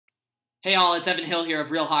Hey all, it's Evan Hill here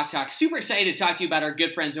of Real Hawk Talk. Super excited to talk to you about our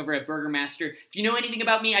good friends over at Burger Master. If you know anything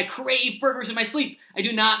about me, I crave burgers in my sleep. I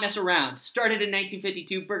do not mess around. Started in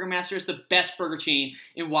 1952, Burger Master is the best burger chain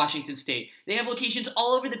in Washington State. They have locations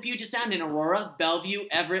all over the Puget Sound in Aurora, Bellevue,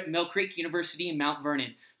 Everett, Mill Creek University, and Mount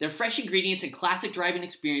Vernon. Their fresh ingredients and classic drive-in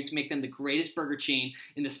experience make them the greatest burger chain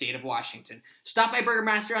in the state of Washington. Stop by Burger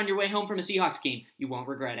Master on your way home from a Seahawks game. You won't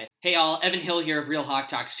regret it. Hey all, Evan Hill here of Real Hawk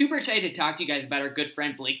Talk. Super excited to talk to you guys about our good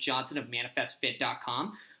friend Blake Johnson of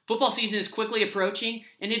ManifestFit.com. Football season is quickly approaching,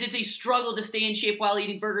 and it is a struggle to stay in shape while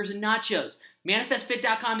eating burgers and nachos.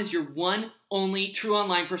 ManifestFit.com is your one, only, true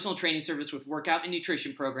online personal training service with workout and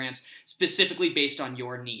nutrition programs specifically based on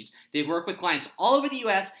your needs. They work with clients all over the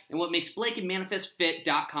U.S., and what makes Blake and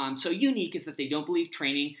ManifestFit.com so unique is that they don't believe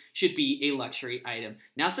training should be a luxury item.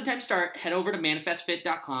 Now's the time to start. Head over to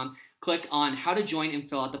ManifestFit.com. Click on how to join and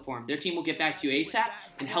fill out the form. Their team will get back to you ASAP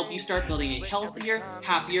and help you start building a healthier,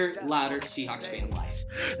 happier, louder Seahawks fan life.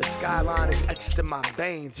 The skyline is etched in my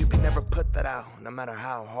veins. You can never put that out, no matter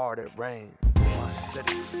how hard it rains. My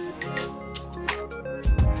city.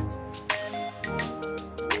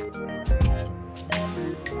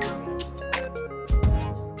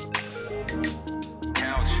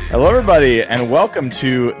 Hello, everybody, and welcome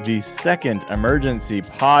to the second emergency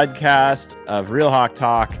podcast of Real Hawk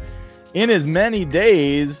Talk. In as many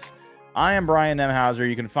days, I am Brian Nemhauser.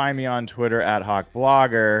 You can find me on Twitter at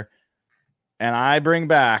HawkBlogger. And I bring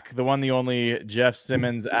back the one, the only Jeff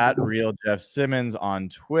Simmons at Real Jeff Simmons on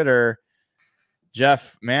Twitter.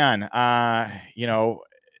 Jeff, man, I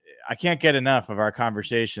can't get enough of our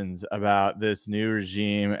conversations about this new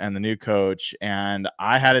regime and the new coach. And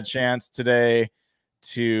I had a chance today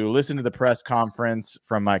to listen to the press conference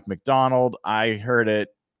from Mike Macdonald. I heard it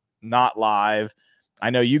not live. I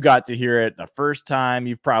know you got to hear it the first time.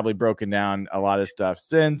 You've probably broken down a lot of stuff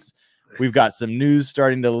since. We've got some news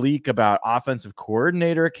starting to leak about offensive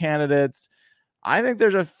coordinator candidates. I think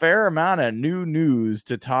there's a fair amount of new news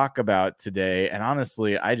to talk about today. And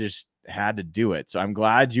honestly, I just had to do it. So I'm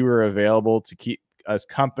glad you were available to keep us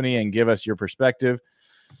company and give us your perspective.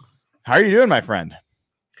 How are you doing, my friend?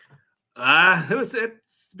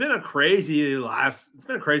 It's been a crazy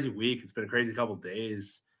week. It's been a crazy couple of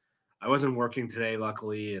days. I wasn't working today,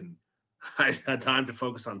 luckily, and I had time to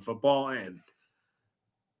focus on football. And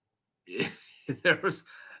it was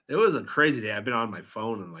a crazy day. I've been on my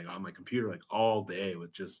phone and on my computer all day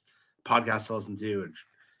with just podcasts to listen to.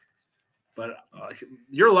 But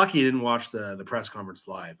you're lucky you didn't watch the press conference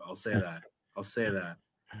live. I'll say that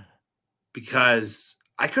because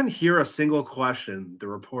I couldn't hear a single question the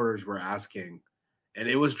reporters were asking, and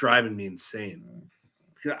it was driving me insane.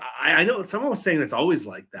 I know someone was saying it's always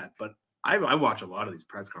like that, but I watch a lot of these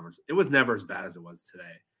press conferences. It was never as bad as it was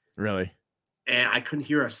today. Really? And I couldn't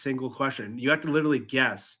hear a single question. You have to literally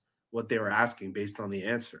guess what they were asking based on the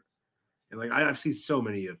answer. And I've seen so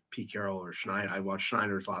many of Pete Carroll or Schneider. I watched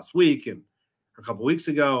Schneider's last week and a couple weeks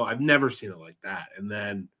ago. I've never seen it like that. And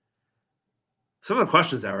then some of the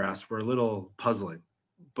questions that were asked were a little puzzling.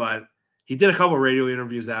 But he did a couple of radio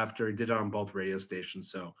interviews after. He did it on both radio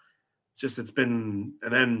stations. So you're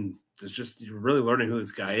really learning who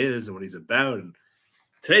this guy is and what he's about. And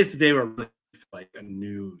today's the day where really like a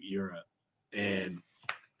new era. And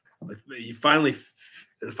it finally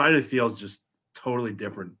feels just totally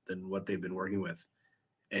different than what they've been working with.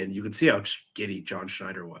 And you can see how giddy John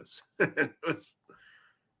Schneider was. This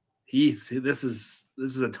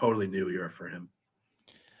is a totally new era for him.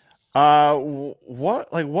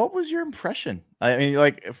 What was your impression? I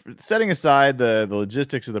mean, setting aside the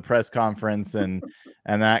logistics of the press conference and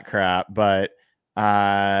that crap, but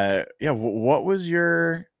what was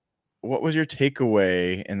your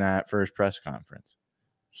takeaway in that first press conference?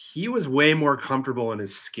 He was way more comfortable in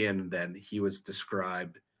his skin than he was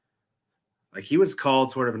described. He was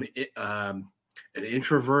called sort of an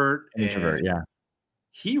introvert. Yeah.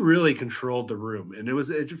 He really controlled the room, and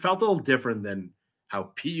it felt a little different than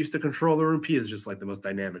how Pete used to control the room. Pete is just the most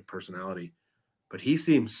dynamic personality, but he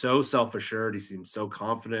seemed so self-assured. He seemed so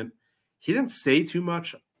confident. He didn't say too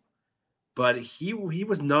much, but he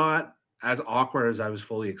was not as awkward as I was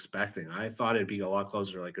fully expecting. I thought it'd be a lot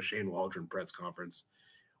closer to a Shane Waldron press conference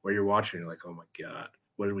where you're watching, you're oh my God,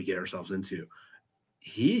 what did we get ourselves into?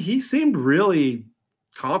 He seemed really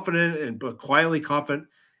confident but quietly confident.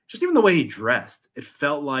 Just even the way he dressed, it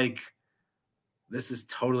felt like this is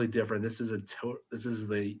totally different.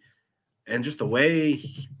 And just the way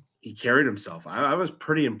he carried himself. I was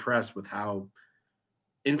pretty impressed with how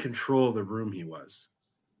in control of the room he was.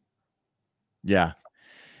 Yeah.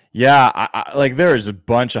 Yeah, like there's a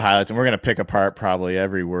bunch of highlights, and we're gonna pick apart probably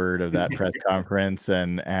every word of that press conference,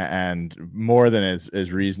 and more than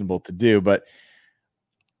is reasonable to do. But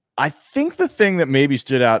I think the thing that maybe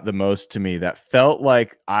stood out the most to me, that felt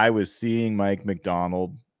like I was seeing Mike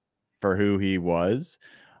Macdonald for who he was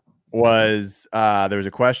there was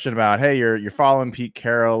a question about, hey, you're following Pete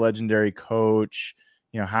Carroll, legendary coach.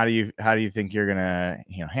 How do you think you're gonna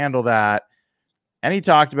handle that? And he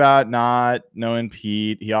talked about not knowing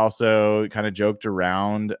Pete. He also kind of joked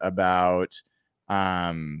around about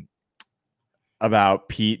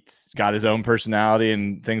Pete's got his own personality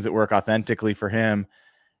and things that work authentically for him,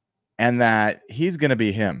 and that he's going to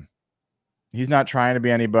be him. He's not trying to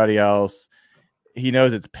be anybody else. He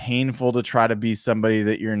knows it's painful to try to be somebody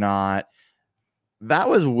that you're not. That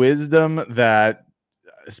was wisdom that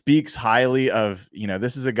speaks highly of,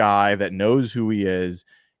 this is a guy that knows who he is.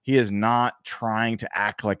 He is not trying to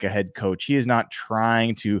act like a head coach. He is not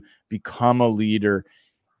trying to become a leader.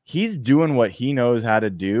 He's doing what he knows how to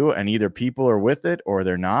do, and either people are with it or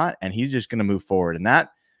they're not, and he's just going to move forward. And that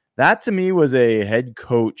to me was a head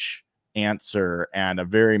coach answer, and a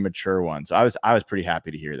very mature one. So I was pretty happy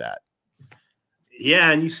to hear that. Yeah,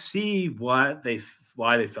 and you see why they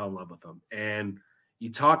fell in love with him. And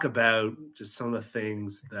you talk about just some of the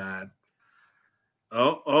things that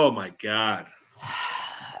oh my God.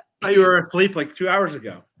 You were asleep like 2 hours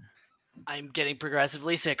ago. I'm getting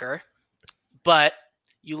progressively sicker, but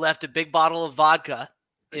you left a big bottle of vodka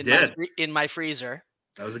in my freezer.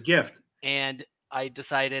 That was a gift. And I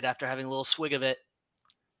decided, after having a little swig of it,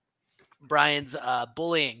 Brian's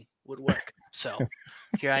bullying would work. So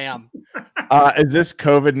here I am. Is this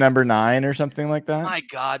COVID number 9 or something like that? My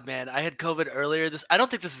God, man. I had COVID earlier. I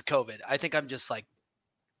don't think this is COVID. I think I'm just like,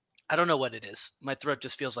 I don't know what it is. My throat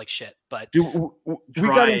just feels like shit. But we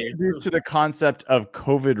got introduced to the concept of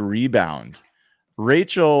COVID rebound.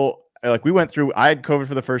 Rachel, like we went through, I had COVID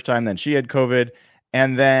for the first time, then she had COVID,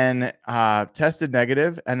 and then tested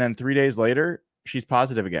negative, and then 3 days later, she's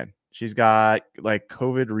positive again. She's got like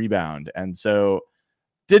COVID rebound. And so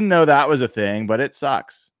didn't know that was a thing, but it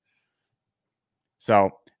sucks.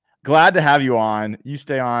 So glad to have you on. You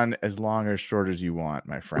stay on as long or short as you want,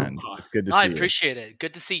 my friend. It's good to see you. I appreciate it.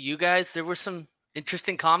 Good to see you guys. There were some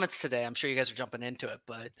interesting comments today. I'm sure you guys are jumping into it,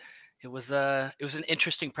 but it was an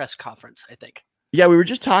interesting press conference, I think. Yeah, we were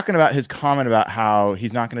just talking about his comment about how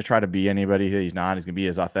he's not going to try to be anybody he's not. He's going to be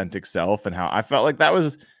his authentic self, and how I felt like that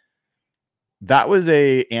was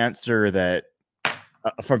a answer that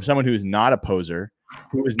from someone who's not a poser,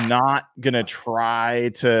 who is not going to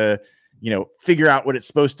try to figure out what it's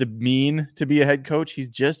supposed to mean to be a head coach.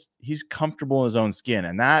 He's comfortable in his own skin.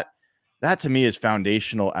 And that to me is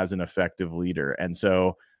foundational as an effective leader. And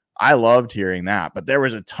so I loved hearing that, but there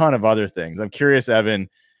was a ton of other things. I'm curious, Evan,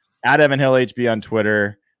 at Evan Hill HB on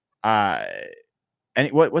Twitter.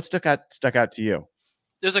 And what stuck out to you?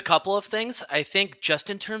 There's a couple of things. I think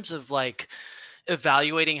just in terms of like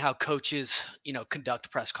evaluating how coaches,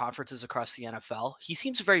 conduct press conferences across the NFL, he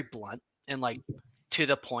seems very blunt and like to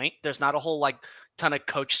the point. There's not a whole ton of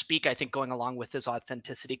coach speak, I think, going along with his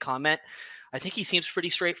authenticity comment. I think he seems pretty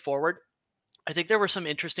straightforward. I think there were some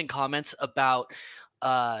interesting comments about,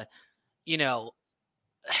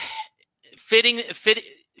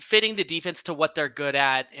 fitting the defense to what they're good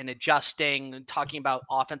at and adjusting, and talking about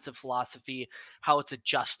offensive philosophy, how it's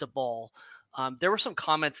adjustable. There were some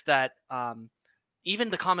comments that even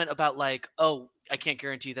the comment about like, oh, I can't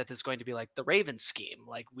guarantee that this is going to be like the Ravens scheme.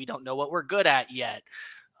 Like, we don't know what we're good at yet.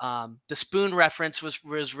 The spoon reference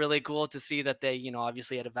was really cool to see that they,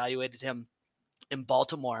 obviously had evaluated him in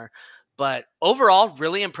Baltimore. But overall,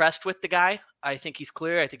 really impressed with the guy. I think he's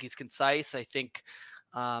clear. I think he's concise. I think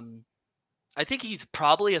he's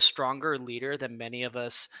probably a stronger leader than many of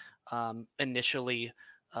us initially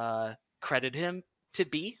credited him to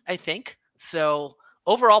be, I think. So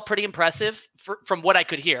overall, pretty impressive from what I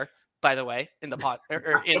could hear, by the way, in the pod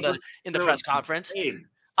or in the press conference.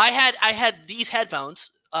 I had these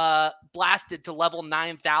headphones blasted to level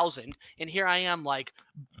 9,000, and here I am like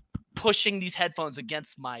pushing these headphones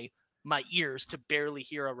against my ears to barely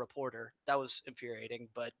hear a reporter. That was infuriating,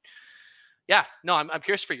 but yeah, no, I'm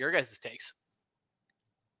curious for your guys' takes.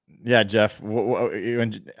 Yeah, Jeff,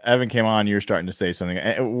 when Evan came on, you were starting to say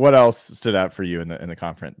something. What else stood out for you in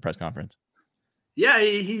the press conference? Yeah,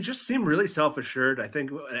 he just seemed really self-assured. I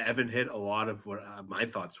think Evan hit a lot of what my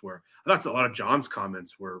thoughts were. I thought a lot of John's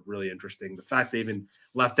comments were really interesting. The fact they even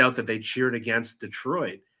left out that they cheered against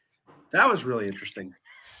Detroit, that was really interesting.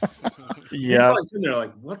 Yeah, I was in there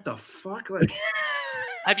like, what the fuck? Like,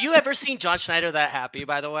 have you ever seen John Schneider that happy?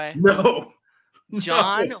 By the way, no.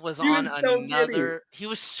 John was on so another. Giddy. He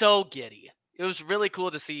was so giddy. It was really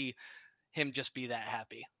cool to see him just be that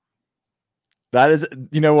happy. That is,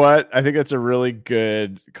 you know what? I think that's a really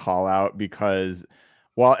good call out because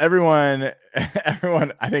while everyone,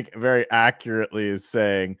 I think very accurately is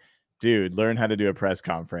saying, dude, learn how to do a press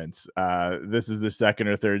conference. This is the second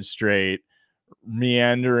or third straight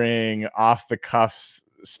meandering off the cuffs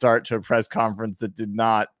start to a press conference that did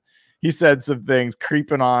not. He said some things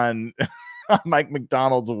creeping on Mike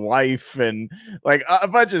Macdonald's wife and like a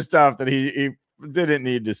bunch of stuff that he didn't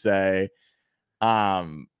need to say.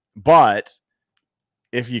 But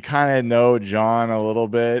if you kind of know John a little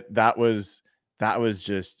bit, that was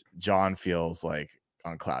just John feels like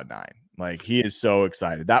on cloud nine. Like he is so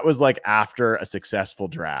excited. That was like after a successful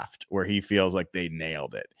draft where he feels like they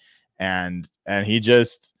nailed it. And he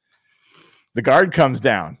just, the guard comes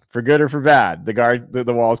down for good or for bad. The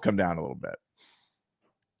walls come down a little bit.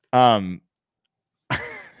 I'm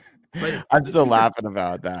still laughing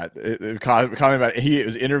about that. Comment about it. He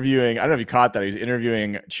was interviewing. I don't know if you caught that. He was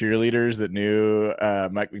interviewing cheerleaders that knew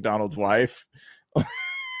Mike Macdonald's wife.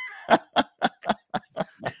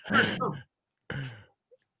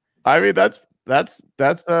 I mean, that's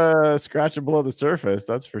scratching below the surface.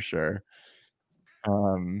 That's for sure.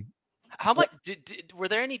 How much were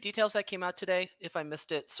there any details that came out today? If I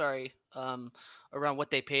missed it, sorry. Around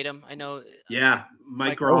what they paid him. I know. Yeah,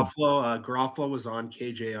 Mike Garofalo. Garofalo was on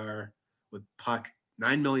KJR with Puck.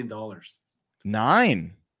 $9 million.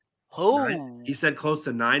 Oh, he said close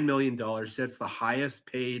to $9 million. He said it's the highest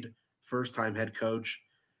paid first-time head coach.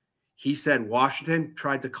 He said Washington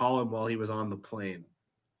tried to call him while he was on the plane,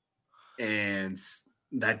 and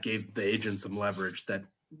that gave the agent some leverage that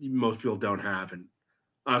most people don't have. And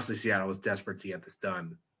obviously, Seattle was desperate to get this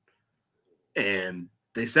done, and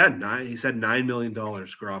they said he said $9 million.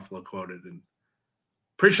 Garofalo quoted, and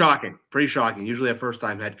pretty shocking. Usually, a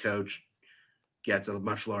first-time head coach gets a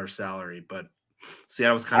much lower salary, but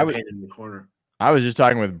Seattle was kind of painted in the corner. I was just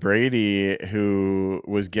talking with Brady, who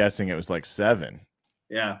was guessing it was like 7.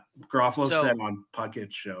 Yeah, Garofalo said on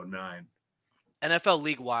Puckett's show 9. NFL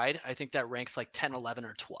league wide, I think that ranks like 10, 11,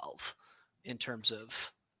 or 12 in terms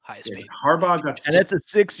of highest paid. Harbaugh got, and it's a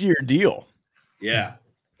 6-year deal. Yeah.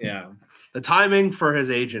 The timing for his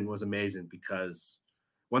agent was amazing because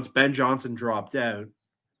once Ben Johnson dropped out,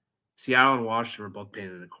 Seattle and Washington were both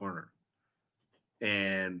painted in a corner,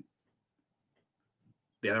 and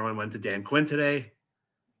the other one went to Dan Quinn today.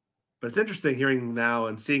 But it's interesting hearing now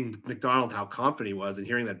and seeing Macdonald how confident he was and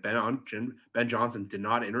hearing that Ben Johnson did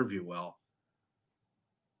not interview well.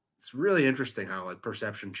 It's really interesting how like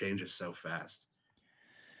perception changes so fast.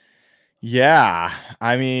 Yeah.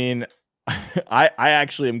 I mean, I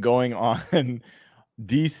actually am going on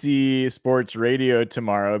DC Sports Radio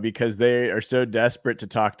tomorrow because they are so desperate to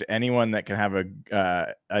talk to anyone that can have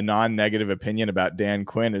a non-negative opinion about Dan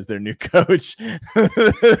Quinn as their new coach.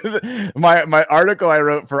 my article I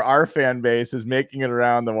wrote for our fan base is making it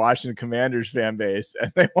around the Washington Commanders fan base,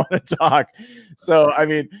 and they want to talk. So, I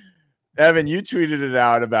mean, Evan, you tweeted it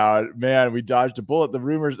out about, man, we dodged a bullet. The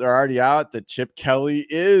rumors are already out that Chip Kelly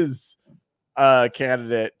is a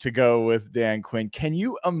candidate to go with Dan Quinn. Can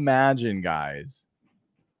you imagine, guys,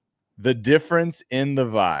 the difference in the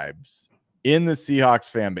vibes in the Seahawks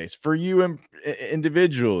fan base for you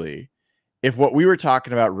individually, if what we were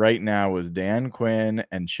talking about right now was Dan Quinn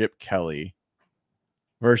and Chip Kelly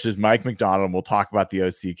versus Mike Macdonald? We'll talk about the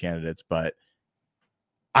OC candidates, but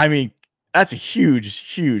I mean, that's a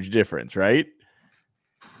huge difference, right?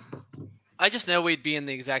 I just know we'd be in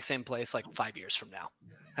the exact same place like 5 years from now,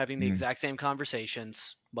 having the exact same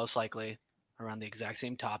conversations, most likely around the exact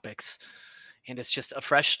same topics. And it's just a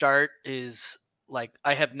fresh start. Is like,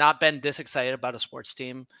 I have not been this excited about a sports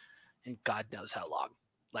team in God knows how long.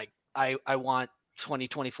 Like I want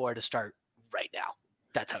 2024 to start right now.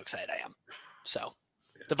 That's how excited I am. So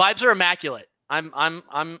the vibes are immaculate. I'm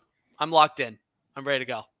locked in. I'm ready to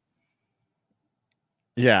go.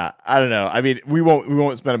 Yeah. I don't know. I mean, we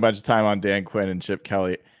won't spend a bunch of time on Dan Quinn and Chip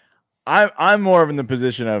Kelly. I'm more of in the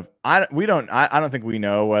position of I don't think we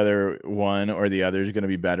know whether one or the other is going to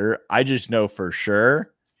be better. I just know for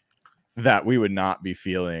sure that we would not be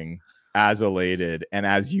feeling as elated and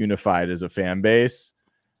as unified as a fan base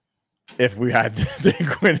if we had Dan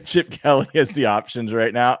Quinn and Chip Kelly as the options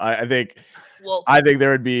right now. I think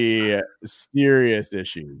there would be serious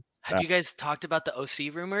issues. Have you guys talked about the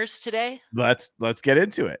OC rumors today? Let's get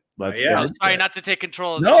into it. Sorry not to take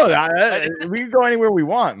control of this. We can go anywhere we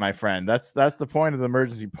want, my friend. That's the point of the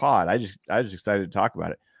emergency pod. I was excited to talk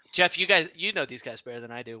about it. Jeff, you know these guys better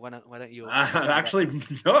than I do. Why don't you? Actually,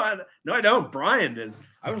 no, I don't. Brian is.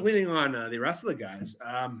 I was leaning on the rest of the guys.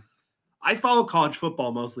 I follow college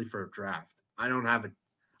football mostly for a draft. I don't have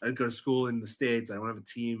I didn't go to school in the States. I don't have a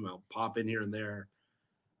team. I'll pop in here and there.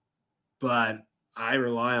 But I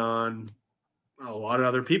rely on a lot of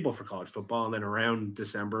other people for college football. And then around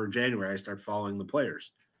December and January, I start following the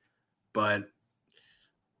players. But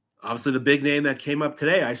obviously the big name that came up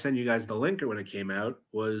today, I sent you guys the link when it came out,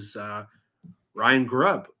 was Ryan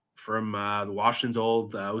Grubb from the Washington's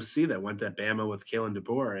old OC that went to Bama with Kalen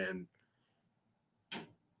DeBoer. And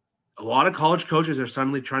a lot of college coaches are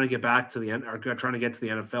suddenly trying to get back to trying to get to the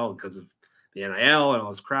NFL because of the NIL and all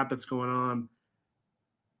this crap that's going on.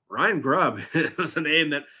 Ryan Grubb was a name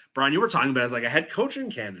that, Brian, you were talking about as like a head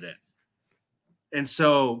coaching candidate. And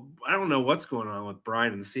so I don't know what's going on with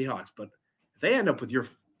Brian and the Seahawks, but if they end up with your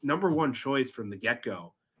number one choice from the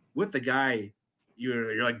get-go with the guy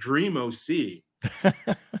you're like dream OC,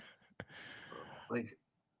 like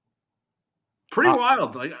pretty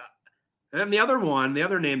wild. Like, and the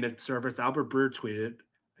other name that surfaced, Albert Breer tweeted,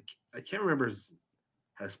 I can't remember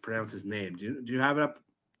how to pronounce his name. Do you have it up?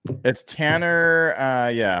 It's Tanner.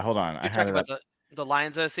 Yeah, hold on. You're talking about the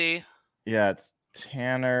Lions OC? Yeah, it's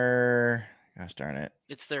Tanner. Gosh darn it.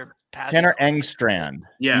 It's their Tanner Engstrand.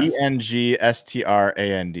 Yes.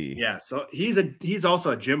 Engstrand. Yeah. So he's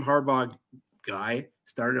also a Jim Harbaugh guy.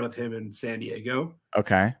 Started with him in San Diego.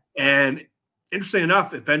 Okay. And interesting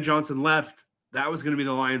enough, if Ben Johnson left, that was going to be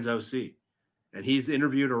the Lions OC. And he's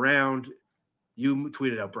interviewed around. You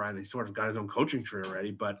tweeted out, Brian, he sort of got his own coaching tree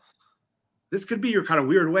already, but this could be your kind of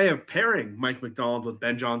weird way of pairing Mike Macdonald with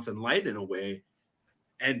Ben Johnson light in a way.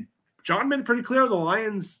 And John made it pretty clear the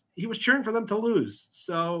Lions, he was cheering for them to lose.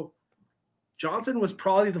 So Johnson was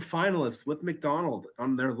probably the finalist with Macdonald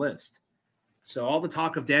on their list. So all the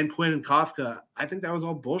talk of Dan Quinn and Kafka, I think that was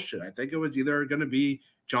all bullshit. I think it was either going to be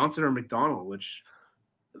Johnson or Macdonald, which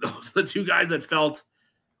those are the two guys that felt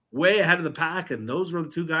way ahead of the pack. And those were the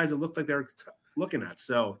two guys that looked like they were looking at.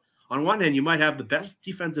 So on one hand, you might have the best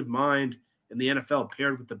defensive mind in the NFL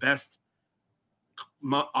paired with the best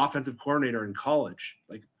offensive coordinator in college.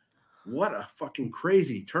 Like, what a fucking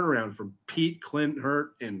crazy turnaround from Pete, Clint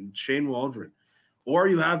Hurt, and Shane Waldron. Or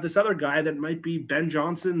you have this other guy that might be Ben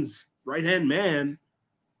Johnson's right-hand man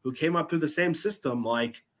who came up through the same system.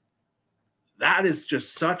 Like, that is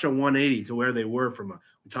just such a 180 to where they were from.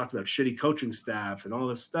 We talked about shitty coaching staffs and all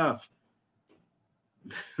this stuff.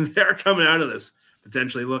 They're coming out of this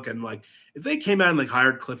potentially looking like, if they came out and like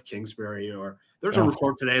hired Cliff Kingsbury, or there's a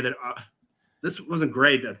report today that this wasn't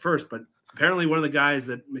great at first, but apparently one of the guys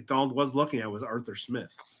that Macdonald was looking at was Arthur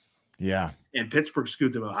Smith. Yeah. And Pittsburgh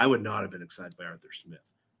scooped him up. I would not have been excited by Arthur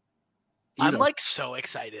Smith. I'm like so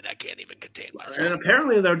excited I can't even contain myself. And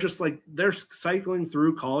apparently they're just like, they're cycling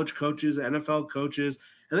through college coaches, NFL coaches,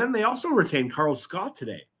 and then they also retained Carl Scott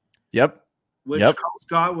today. Yep. Carl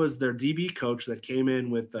Scott was their DB coach that came in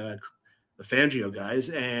with the Fangio guys,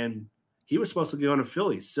 and he was supposed to go on to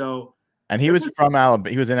Philly. So, and he was from Alabama.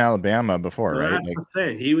 He was in Alabama before, right? That's the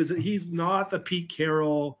thing. He's not the Pete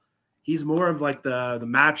Carroll. He's more of like the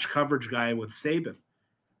match coverage guy with Saban.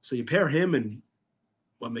 So you pair him and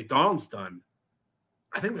what Macdonald's done,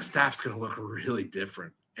 I think the staff's going to look really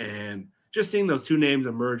different. And just seeing those two names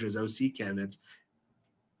emerge as OC candidates,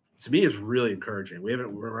 to me, is really encouraging. We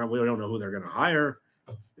don't know who they're going to hire,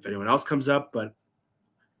 if anyone else comes up, but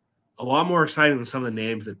a lot more exciting than some of the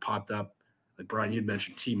names that popped up. Like Brian, you'd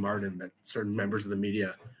mentioned T. Martin, that certain members of the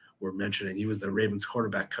media were mentioning. He was the Ravens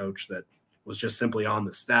quarterback coach that was just simply on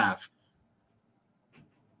the staff.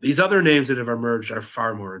 These other names that have emerged are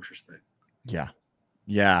far more interesting. Yeah.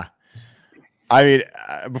 Yeah. I mean,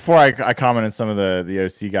 before I comment on some of the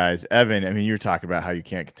OC guys, Evan, I mean, you were talking about how you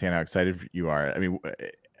can't contain how excited you are. I mean,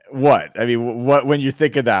 what when you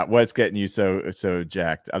think of that, what's getting you so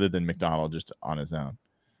jacked other than Macdonald just on his own?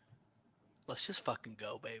 Let's just fucking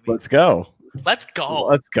go, baby. Let's go. Let's go.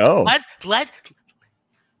 Let's go. Let's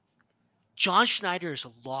John Schneider is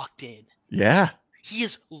locked in. Yeah. He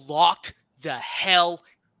is locked the hell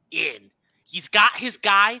in. He's got his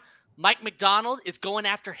guy. Mike Macdonald is going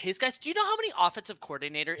after his guys. Do you know how many offensive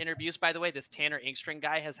coordinator interviews, by the way, this Tanner Engstrand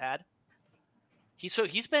guy has had? So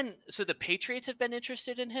the Patriots have been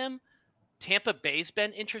interested in him. Tampa Bay's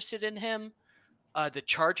been interested in him. The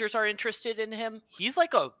Chargers are interested in him. He's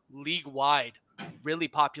like a league-wide, really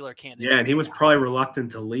popular candidate. Yeah, and he was probably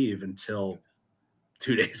reluctant to leave until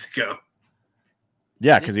 2 days ago.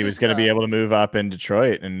 Yeah, because he was going to be able to move up in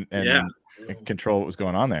Detroit and control what was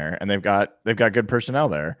going on there. And they've got good personnel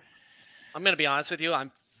there. I'm going to be honest with you. I'm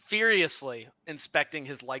furiously inspecting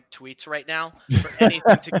his liked tweets right now for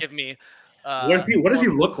anything to give me. What does he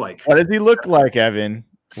look like? What does he look like, Evan?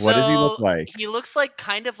 What does he look like? He looks like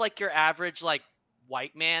kind of like your average like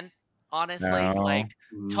white man, honestly. No. Like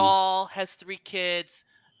tall, has 3 kids,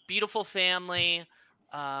 beautiful family.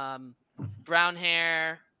 brown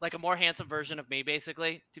hair, like a more handsome version of me,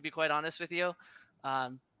 basically, to be quite honest with you.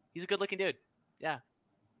 He's a good looking dude. Yeah.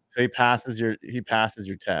 So he passes your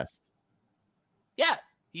test. Yeah.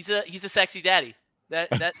 He's a sexy daddy.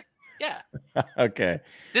 Yeah. Okay.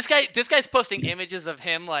 This guy's posting images of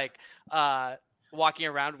him like walking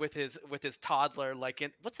around with his toddler, like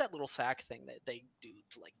in what's that little sack thing that they do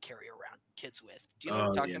to like carry around kids with? Do you know what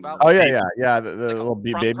I'm talking about? Oh yeah. The like little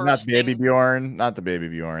baby, not baby Bjorn, not the baby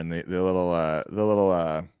Bjorn. The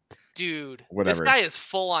little dude. Whatever. This guy is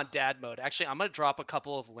full on dad mode. Actually, I'm gonna drop a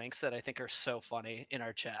couple of links that I think are so funny in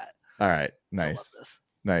our chat. All right, nice. I love this.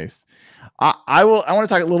 Nice. I want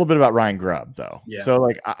to talk a little bit about Ryan Grubb though. Yeah. So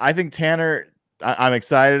like I think Tanner, I'm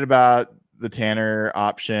excited about the Tanner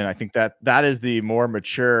option. I think that is the more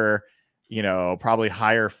mature, probably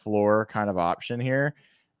higher floor kind of option here.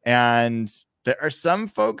 And there are some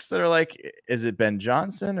folks that are like, is it Ben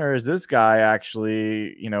Johnson or is this guy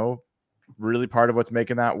actually, really part of what's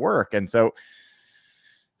making that work? And so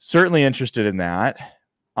certainly interested in that.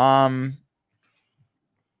 Ryan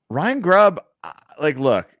Grubb, like,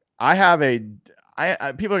 look, people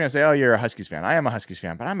are gonna say, "Oh, you're a Huskies fan." I am a Huskies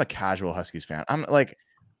fan, but I'm a casual Huskies fan. I'm not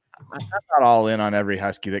all in on every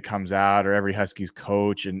Husky that comes out or every Huskies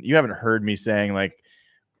coach. And you haven't heard me saying like,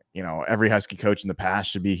 every Husky coach in the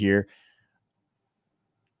past should be here.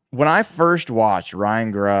 When I first watched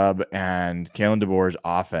Ryan Grubb and Kalen DeBoer's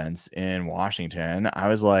offense in Washington, I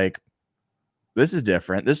was like, this is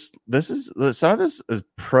different. This is some of this is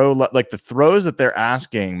like the throws that they're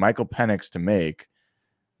asking Michael Penix to make.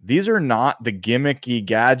 These are not the gimmicky,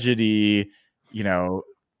 gadgety,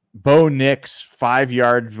 Bo Nix 5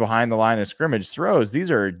 yards behind the line of scrimmage throws. These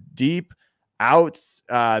are deep outs.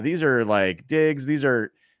 These are like digs. These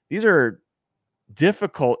are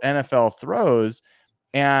difficult NFL throws.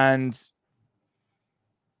 And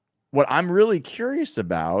what I'm really curious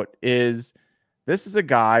about is this is a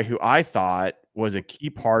guy who I thought was a key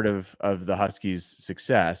part of the Huskies'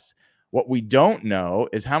 success. What we don't know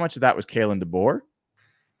is how much of that was Kalen DeBoer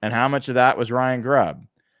and how much of that was Ryan Grubb.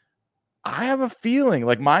 I have a feeling,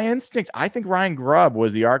 like my instinct, I think Ryan Grubb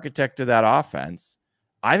was the architect of that offense.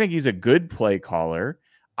 I think he's a good play caller.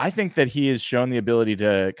 I think that he has shown the ability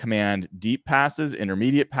to command deep passes,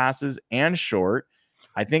 intermediate passes, and short.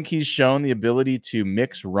 I think he's shown the ability to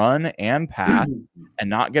mix run and pass and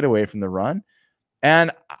not get away from the run.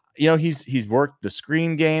 And, he's worked the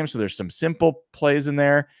screen game, so there's some simple plays in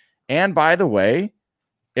there. And by the way,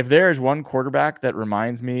 if there is one quarterback that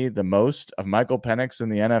reminds me the most of Michael Penix in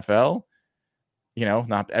the NFL,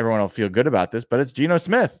 not everyone will feel good about this, but it's Geno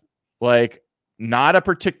Smith. Like, not a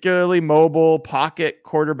particularly mobile pocket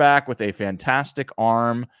quarterback with a fantastic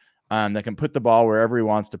arm that can put the ball wherever he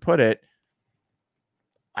wants to put it.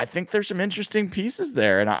 I think there's some interesting pieces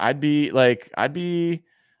there, and I'd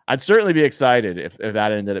certainly be excited if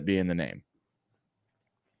that ended up being the name.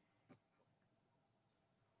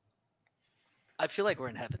 I feel like we're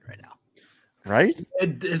in heaven right now. Right?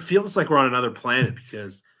 It feels like we're on another planet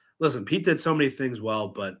because, listen, Pete did so many things well,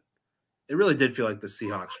 but it really did feel like the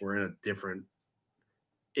Seahawks were in a different,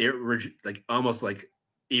 almost like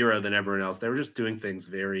era than everyone else. They were just doing things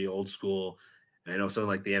very old school. And I know some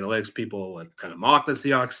like the analytics people would kind of mock the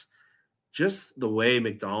Seahawks. Just the way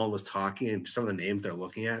Macdonald was talking and some of the names they're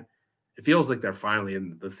looking at, it feels like they're finally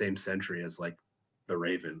in the same century as like the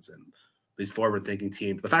Ravens and these forward-thinking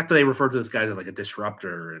teams. The fact that they refer to this guy as like a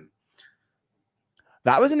disruptor, and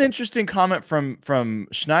that was an interesting comment from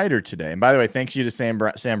Schneider today. And by the way, thanks you to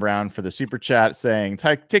Sam Brown for the super chat saying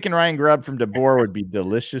taking Ryan Grubb from DeBoer would be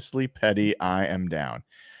deliciously petty. I am down.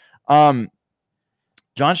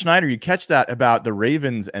 John Schneider, you catch that about the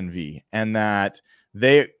Ravens envy and that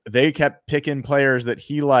they kept picking players that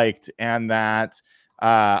he liked, and that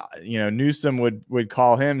Newsom would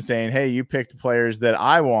call him saying, "Hey, you picked players that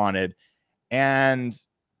I wanted." And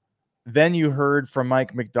then you heard from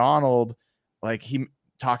Mike Macdonald, like he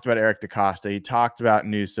talked about Eric DaCosta, he talked about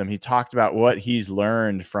Newsom, he talked about what he's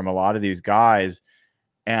learned from a lot of these guys,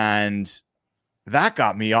 and that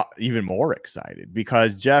got me even more excited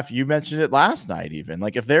because, Jeff, you mentioned it last night even.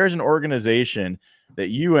 Like, if there's an organization that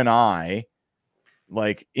you and I,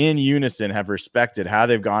 like, in unison have respected how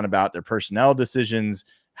they've gone about their personnel decisions,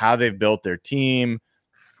 how they've built their team,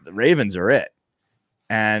 the Ravens are it.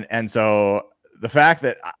 And so the fact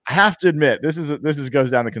that I have to admit, this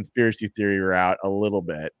goes down the conspiracy theory route a little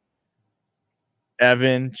bit.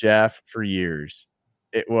 Evan, Jeff, for years,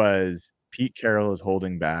 it was Pete Carroll is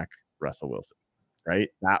holding back Russell Wilson, right?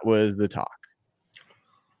 That was the talk.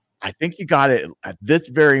 I think you got it at this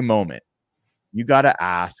very moment. You got to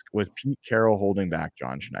ask, was Pete Carroll holding back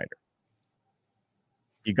John Schneider?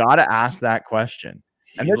 You got to ask that question.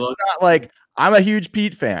 And this is not like, I'm a huge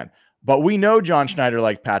Pete fan, but we know John Schneider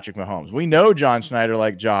liked Patrick Mahomes. We know John Schneider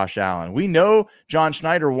liked Josh Allen. We know John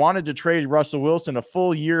Schneider wanted to trade Russell Wilson a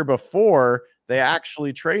full year before they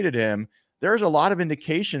actually traded him. There's a lot of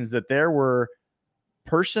indications that there were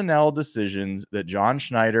personnel decisions that John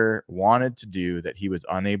Schneider wanted to do that he was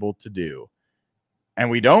unable to do. And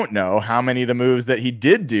we don't know how many of the moves that he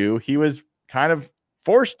did do, he was kind of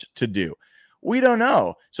forced to do. We don't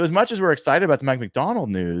know. So as much as we're excited about the Mike Macdonald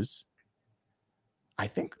news, I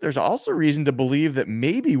think there's also reason to believe that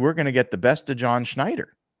maybe we're going to get the best of John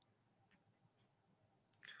Schneider.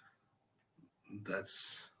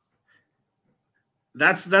 That's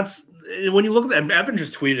when you look at that. Evan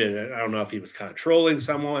just tweeted it. I don't know if he was kind of trolling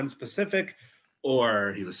someone specific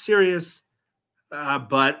or he was serious,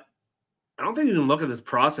 but I don't think you can look at this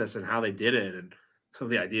process and how they did it and some of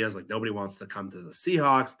the ideas, like nobody wants to come to the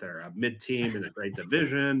Seahawks. They're a mid-team in a great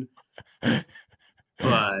division, but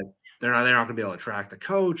they're not going to be able to attract the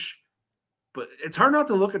coach. But it's hard not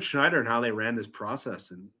to look at Schneider and how they ran this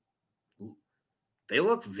process, and they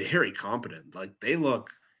look very competent. Like, they look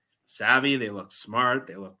savvy, they look smart,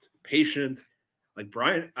 they look patient. Like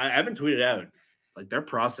Brian, I haven't tweeted out, like, their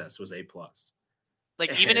process was A+.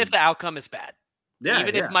 Like, even if the outcome is bad,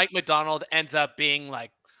 even if Mike Macdonald ends up being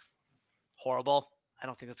like horrible, I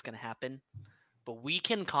don't think that's going to happen. But we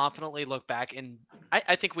can confidently look back, and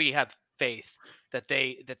I think we have faith that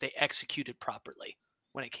they executed properly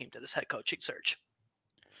when it came to this head coaching search.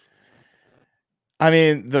 I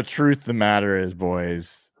mean, the truth of the matter is,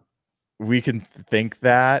 boys, we can think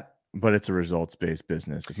that, but it's a results-based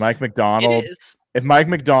business. If Mike Macdonald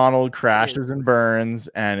crashes and burns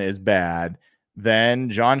and is bad, then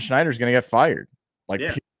John Schneider's going to get fired.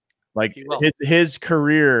 Like his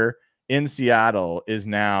career in Seattle is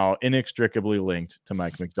now inextricably linked to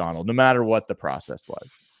Mike Macdonald, no matter what the process was.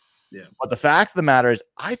 Yeah. But the fact of the matter is,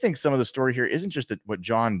 I think some of the story here isn't just what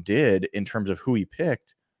John did in terms of who he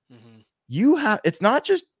picked. Mm-hmm. It's not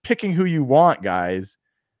just picking who you want, guys.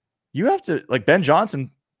 You have to, like Ben Johnson,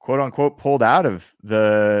 quote unquote, pulled out of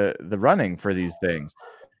the running for these things.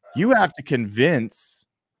 You have to convince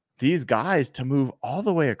these guys to move all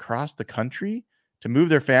the way across the country, to move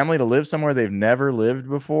their family to live somewhere they've never lived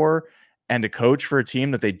before, and to coach for a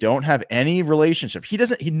team that they don't have any relationship. He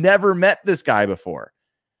never met this guy before.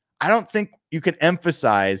 I don't think you can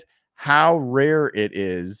emphasize how rare it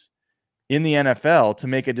is in the NFL to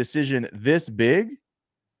make a decision this big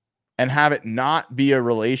and have it not be a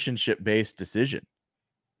relationship-based decision.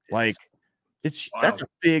 That's a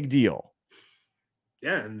big deal.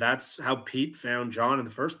 Yeah, and that's how Pete found John in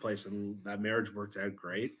the first place, and that marriage worked out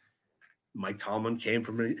great. Mike Tomlin came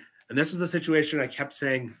from it, and this was the situation I kept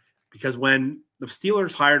saying, because when the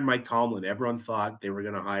Steelers hired Mike Tomlin, everyone thought they were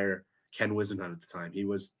going to hire Ken Wisenhunt at the time. He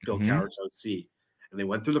was Bill Cowher's OC, and they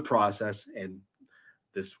went through the process, and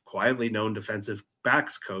this quietly known defensive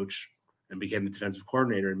backs coach and became the defensive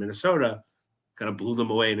coordinator in Minnesota kind of blew them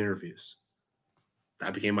away in interviews.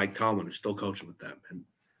 That became Mike Tomlin, who's still coaching with them. And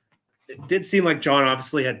it did seem like John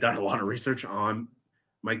obviously had done a lot of research on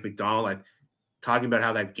Mike Macdonald, talking about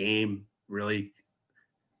how that game really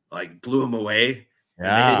blew him away.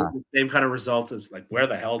 Yeah. And the same kind of results as where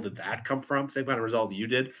the hell did that come from? Same kind of result you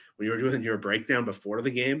did when you were doing your breakdown before the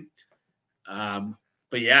game.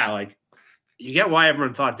 But yeah, you get why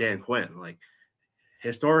everyone thought Dan Quinn.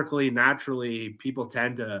 Historically, naturally, people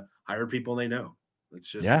tend to hire people they know. It's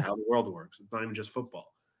just how the world works. It's not even just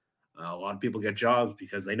football. A lot of people get jobs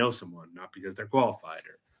because they know someone, not because they're qualified.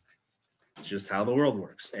 It's just how the world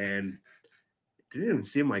works. And it didn't even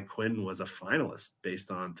seem like Quinn was a finalist based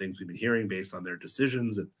on things we've been hearing, based on their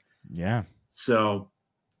decisions. So,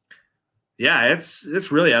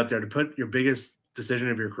 it's really out there to put your biggest decision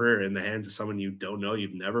of your career in the hands of someone you don't know,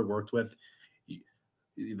 you've never worked with.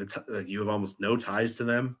 You have almost no ties to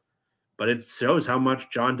them. But it shows how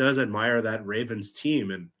much John does admire that Ravens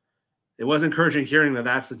team. And it was encouraging hearing that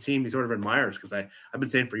that's the team he sort of admires, because I've been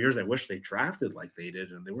saying for years I wish they drafted like they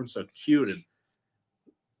did, and they weren't so cute. And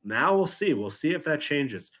now we'll see. We'll see if that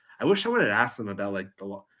changes. I wish someone had asked them about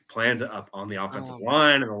the plans up on the offensive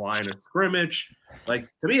line and the line of scrimmage. To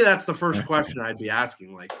me, that's the first question I'd be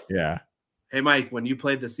asking. Hey, Mike, when you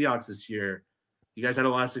played the Seahawks this year, you guys had a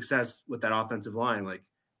lot of success with that offensive line.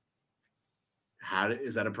 How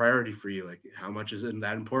is that a priority for you? How much is it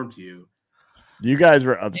that important to you? You guys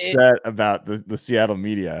were upset about the Seattle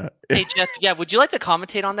media. Hey, Jeff, would you like to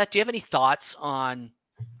commentate on that? Do you have any thoughts on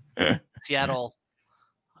Seattle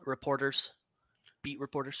reporters, beat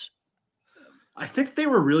reporters? I think they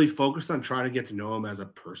were really focused on trying to get to know him as a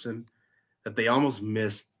person, that they almost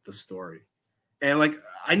missed the story. And like,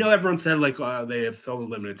 I know everyone said like they have so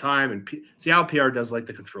limited time, and Seattle PR does like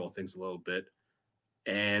to control things a little bit.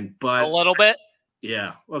 But a little bit.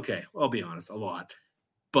 Yeah. Okay. I'll be honest, a lot.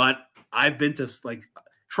 But I've been to like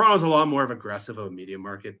Toronto's a lot more of aggressive of a media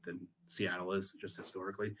market than Seattle is, just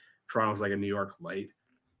historically. Toronto's like a New York light.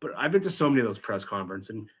 But I've been to so many of those press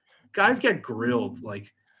conferences, and guys get grilled.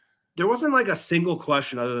 Like, there wasn't like a single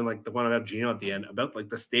question other than like the one about Gino at the end about like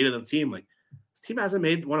the state of the team. Like, this team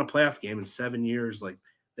hasn't won a playoff game in 7 years. Like,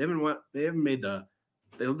 they haven't made the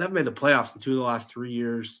playoffs in 2 of the last 3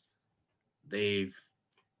 years. They've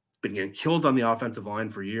been getting killed on the offensive line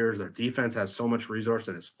for years. Their defense has so much resource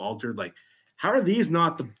and has faltered. Like, how are these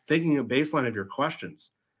not the thinking of baseline of your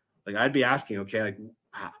questions? Like, I'd be asking, okay, like,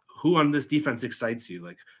 who on this defense excites you?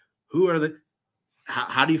 Like, who are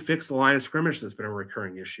how do you fix the line of scrimmage that's been a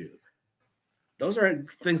recurring issue? Those are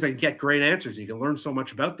things that get great answers. You can learn so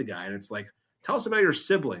much about the guy. And it's like, tell us about your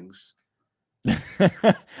siblings.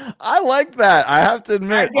 I like that. I have to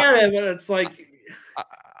admit. I get it, but it's like,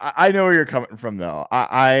 I know where you're coming from, though.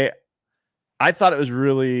 I thought it was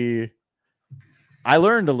really. I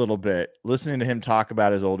learned a little bit listening to him talk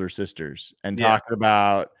about his older sisters and talking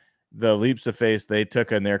about the leaps of faith they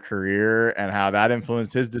took in their career and how that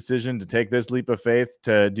influenced his decision to take this leap of faith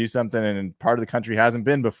to do something in part of the country hasn't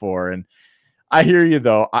been before. And I hear you,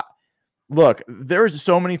 though. Look, there was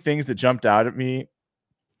so many things that jumped out at me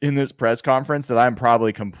in this press conference that I'm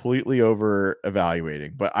probably completely over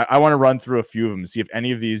evaluating, but I want to run through a few of them and see if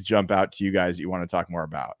any of these jump out to you guys that you want to talk more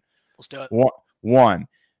about. Let's do it. One,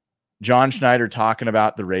 John Schneider talking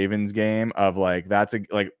about the Ravens game of like,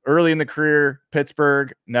 like early in the career,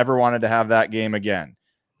 Pittsburgh never wanted to have that game again.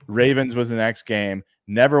 Ravens was the next game.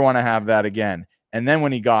 Never want to have that again. And then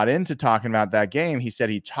when he got into talking about that game, he said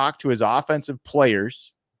he talked to his offensive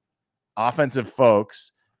players, offensive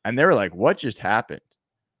folks, and they were like, what just happened?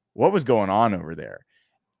 What was going on over there?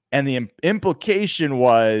 And the implication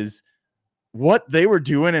was what they were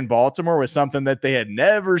doing in Baltimore was something that they had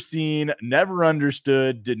never seen, never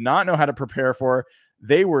understood, did not know how to prepare for.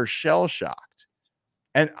 They were shell-shocked.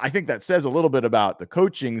 And I think that says a little bit about the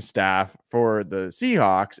coaching staff for the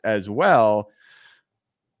Seahawks as well.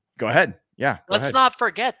 Go ahead. Yeah. Let's not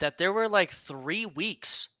forget that there were like 3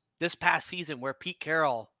 weeks this past season where Pete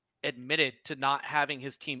Carroll admitted to not having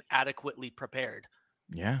his team adequately prepared.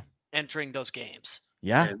 Yeah. Entering those games.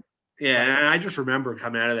 Yeah. And I just remember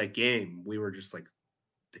coming out of that game, we were just like,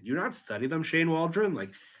 did you not study them, Shane Waldron? Like,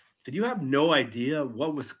 did you have no idea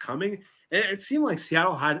what was coming? And it seemed like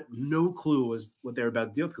Seattle had no clue what they were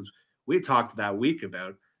about to deal with, because we talked that week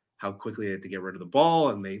about how quickly they had to get rid of the ball,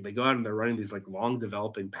 and they go out and they're running these like long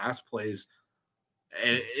developing pass plays.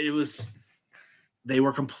 And they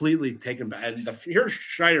were completely taken back. And to hear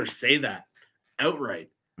Schneider say that outright.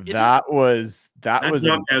 That was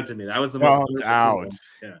jumped out to me. That was the most out.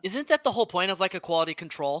 Yeah. Isn't that the whole point of like a quality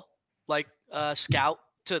control, like scout,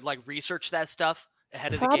 to like research that stuff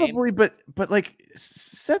ahead of the game? Probably, but like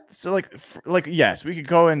yes, we could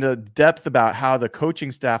go into depth about how the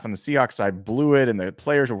coaching staff on the Seahawks side blew it and the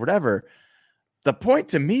players or whatever. The point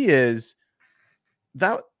to me is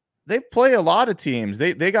that they play a lot of teams.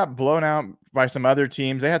 They got blown out by some other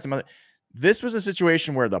teams. They had some other. This was a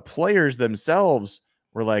situation where the players themselves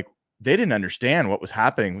were like, they didn't understand what was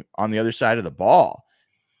happening on the other side of the ball.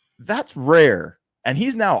 That's rare. And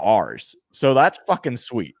he's now ours. So that's fucking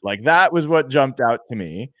sweet. Like, that was what jumped out to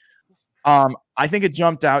me. I think it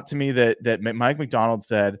jumped out to me that Mike Macdonald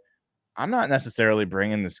said, I'm not necessarily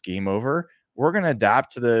bringing the scheme over. We're going to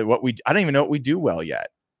adapt to I don't even know what we do well yet.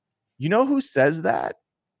 You know who says that?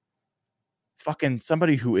 Fucking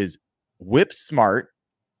somebody who is whip smart,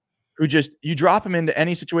 who just, you drop him into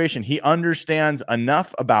any situation, he understands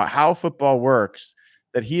enough about how football works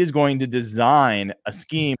that he is going to design a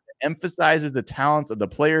scheme that emphasizes the talents of the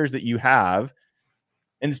players that you have,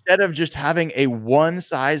 instead of just having a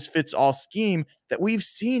one-size-fits-all scheme that we've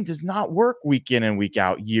seen does not work week in and week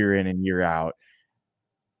out, year in and year out.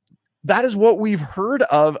 That is what we've heard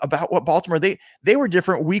of about what Baltimore, they were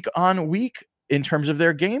different week on week in terms of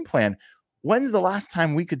their game plan. When's the last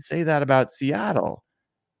time we could say that about Seattle?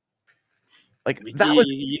 Like, that was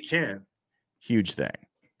you can't. Huge thing.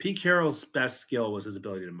 Pete Carroll's best skill was his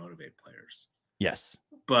ability to motivate players. Yes.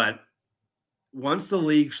 But once the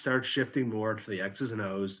league starts shifting more to the X's and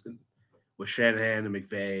O's with Shanahan and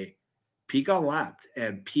McVay, Pete got lapped,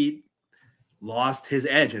 and Pete lost his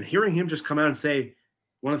edge. And hearing him just come out and say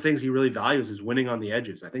one of the things he really values is winning on the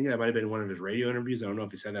edges. I think that might have been one of his radio interviews. I don't know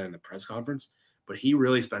if he said that in the press conference, but he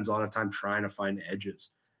really spends a lot of time trying to find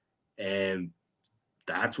edges. And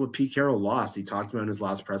that's what Pete Carroll lost. He talked about in his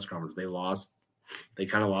last press conference. They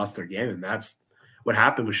kind of lost their game. And that's what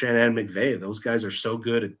happened with Shanahan and McVay. Those guys are so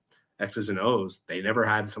good at X's and O's. They never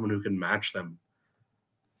had someone who can match them.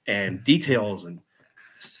 And details and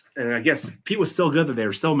I guess Pete was still good that they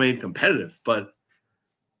were still made competitive. But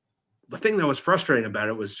the thing that was frustrating about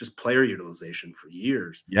it was just player utilization for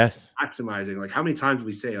years. Yes. Maximizing. Like, how many times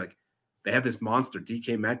we say, like, they have this monster,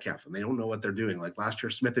 DK Metcalf, and they don't know what they're doing. Like last year,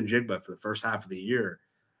 Smith and Jigba for the first half of the year.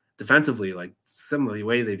 Defensively, like similarly, the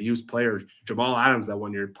way they've used players, Jamal Adams that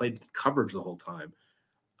 1 year played coverage the whole time.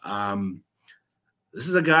 This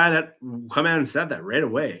is a guy that come out and said that right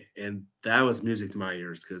away, and that was music to my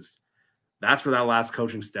ears because that's where that last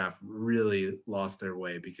coaching staff really lost their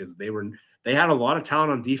way because they had a lot of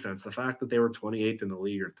talent on defense. The fact that they were 28th in the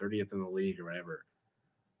league or 30th in the league or whatever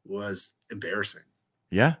was embarrassing.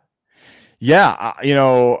 Yeah. Yeah.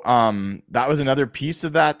 That was another piece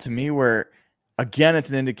of that to me where, again, it's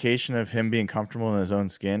an indication of him being comfortable in his own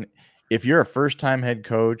skin. If you're a first-time head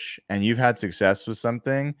coach and you've had success with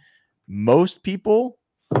something, most people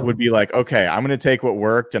would be like, okay, I'm going to take what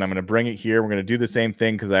worked and I'm going to bring it here. We're going to do the same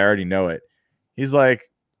thing because I already know it. He's like,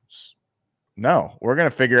 no, we're going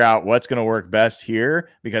to figure out what's going to work best here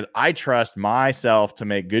because I trust myself to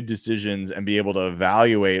make good decisions and be able to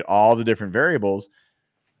evaluate all the different variables.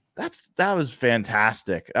 That was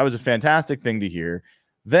fantastic. That was a fantastic thing to hear.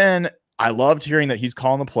 Then I loved hearing that he's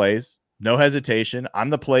calling the plays, no hesitation. I'm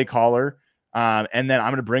the play caller. And then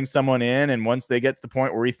I'm going to bring someone in. And once they get to the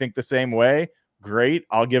point where we think the same way, great.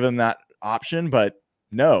 I'll give them that option. But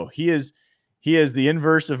no, he is the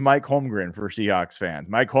inverse of Mike Holmgren for Seahawks fans.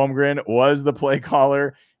 Mike Holmgren was the play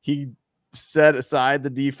caller. He set aside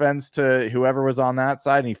the defense to whoever was on that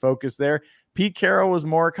side and he focused there. Pete Carroll was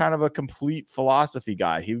more kind of a complete philosophy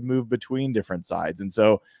guy. He moved between different sides. And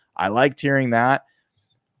so I liked hearing that.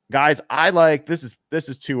 Guys, this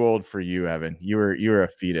is too old for you, Evan. You were a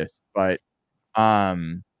fetus, but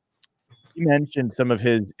he mentioned some of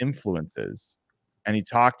his influences and he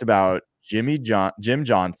talked about Jim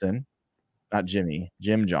Johnson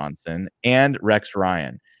and Rex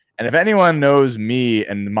Ryan. And if anyone knows me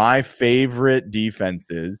and my favorite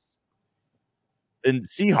defenses in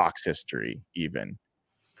Seahawks history, even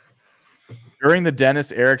during the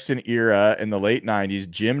Dennis Erickson era in the late 90s,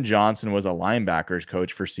 Jim Johnson was a linebackers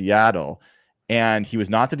coach for Seattle. And he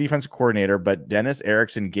was not the defensive coordinator, but Dennis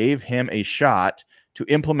Erickson gave him a shot to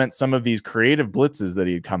implement some of these creative blitzes that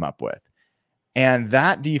he had come up with. And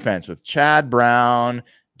that defense with Chad Brown,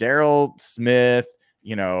 Daryl Smith,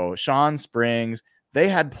 Sean Springs, they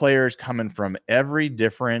had players coming from every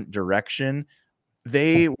different direction.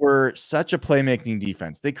 They were such a playmaking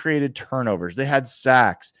defense. They created turnovers. They had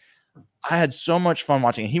sacks. I had so much fun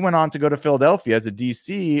watching. He went on to go to Philadelphia as a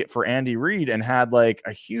DC for Andy Reid and had like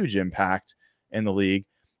a huge impact in the league.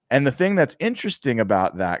 And the thing that's interesting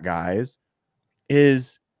about that, guys,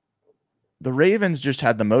 is the Ravens just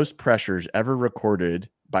had the most pressures ever recorded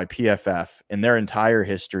by PFF in their entire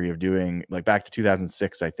history of doing, like back to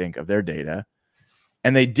 2006, I think, of their data.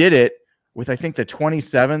 And they did it with, I think, the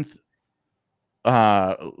 27th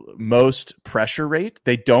most pressure rate.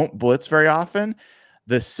 They don't blitz very often.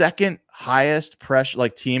 The second highest pressure,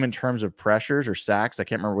 team in terms of pressures or sacks, I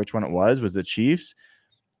can't remember which one it was the Chiefs.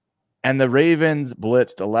 And the Ravens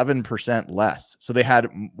blitzed 11% less. So they had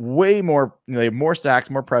way more, they had more sacks,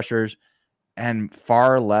 more pressures, and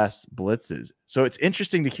far less blitzes. So it's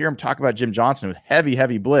interesting to hear him talk about Jim Johnson with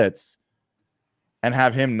heavy blitz and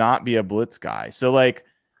have him not be a blitz guy. So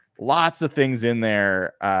lots of things in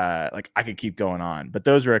there. I could keep going on, but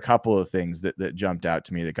those are a couple of things that jumped out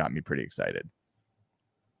to me that got me pretty excited.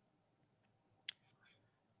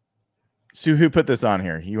 Sue, who put this on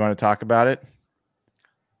here? You want to talk about it?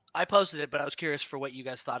 I posted it, but I was curious for what you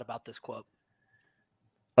guys thought about this quote.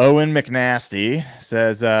 Owen McNasty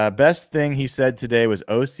says, best thing he said today was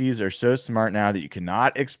OCs are so smart now that you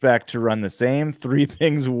cannot expect to run the same three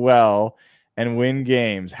things well and win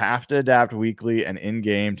games. Have to adapt weekly and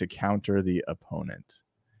in-game to counter the opponent.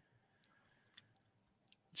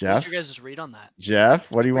 Jeff? What's your guys' read on that? Jeff,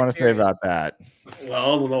 what do you want to say about that?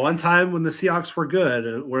 Well, the one time when the Seahawks were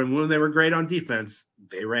good, when they were great on defense,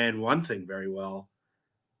 they ran one thing very well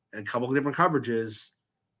and a couple of different coverages,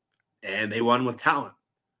 and they won with talent.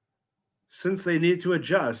 Since they needed to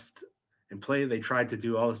adjust and play, they tried to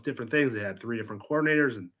do all these different things. They had three different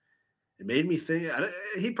coordinators, and it made me think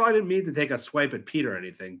he probably didn't mean to take a swipe at Pete or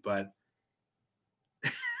anything, but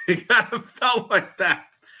it kind of felt like that.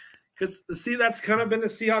 Because, see, that's kind of been the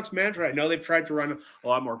Seahawks mantra. I know they've tried to run a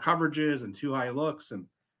lot more coverages and too high looks,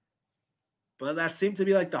 but that seemed to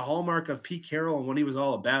be like the hallmark of Pete Carroll and what he was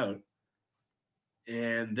all about.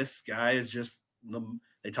 And this guy is just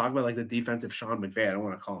 – they talk about the defensive Sean McVay. I don't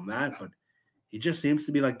want to call him that, but He just seems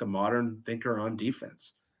to be like the modern thinker on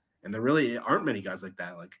defense. And there really aren't many guys like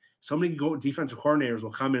that. Like so many defensive coordinators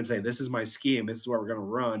will come in and say, this is my scheme. This is what we're going to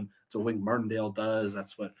run. So Wink Martindale does.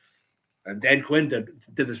 That's what and Dan Quinn did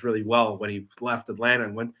this really well when he left Atlanta.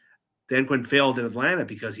 And when Dan Quinn failed in Atlanta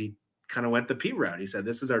because he kind of went the Pete route. He said,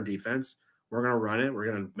 this is our defense. We're going to run it. We're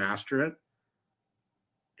going to master it.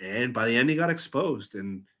 And by the end, he got exposed.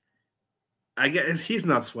 And I guess he's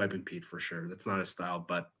not swiping Pete for sure. That's not his style.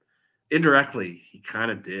 But indirectly, he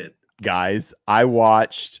kind of did. Guys, I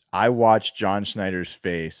watched John Schneider's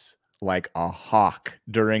face like a hawk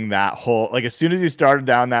during that whole, like as soon as he started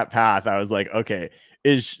down that path, I was like, okay,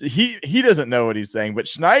 he doesn't know what he's saying, but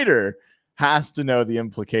Schneider has to know the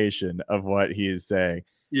implication of what he is saying.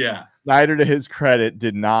 Yeah. Schneider, to his credit,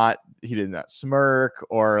 did not smirk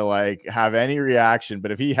or like have any reaction. But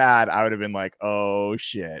if he had, I would have been like, oh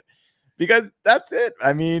shit. Because that's it.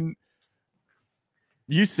 I mean,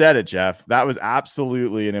 you said it, Jeff. That was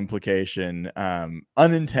absolutely an implication,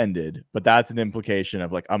 unintended, but that's an implication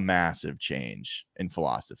of like a massive change in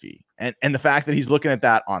philosophy. And the fact that he's looking at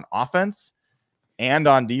that on offense and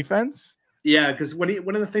on defense. Yeah, because one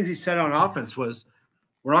of the things he said on offense was,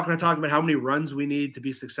 we're not going to talk about how many runs we need to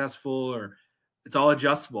be successful, or it's all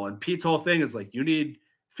adjustable. And Pete's whole thing is like, you need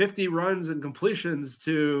 50 runs and completions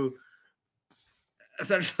to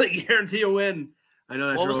essentially guarantee a win. I know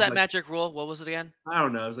that. What was that magic rule? What was it again? I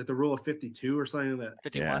don't know. It was like the rule of 52 or something like that.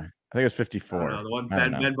 51. Yeah, I think it was 54. The one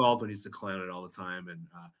Ben Baldwin used to clown it all the time, and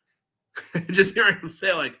just hearing him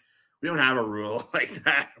say like, we don't have a rule like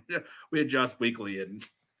that. We adjust weekly, and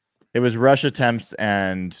it was rush attempts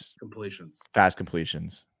and fast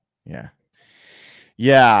completions.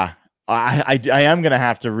 Yeah. I am going to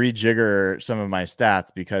have to rejigger some of my stats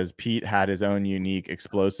because Pete had his own unique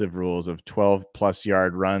explosive rules of 12 plus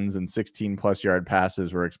yard runs and 16 plus yard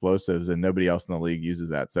passes were explosives, and nobody else in the league uses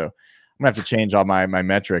that. So I'm gonna have to change all my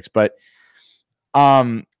metrics, but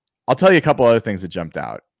I'll tell you a couple other things that jumped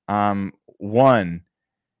out. One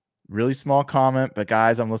really small comment, but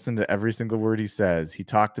guys, I'm listening to every single word he says. He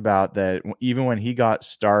talked about that even when he got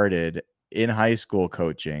started in high school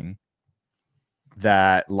coaching,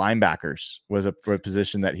 that linebackers was a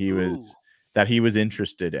position that he was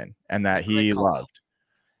interested in and that he loved.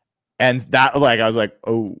 And that, like, I was like,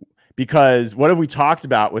 oh, because what have we talked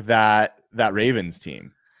about with that Ravens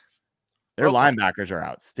team? Their linebackers are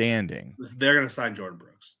outstanding. They're going to sign Jordan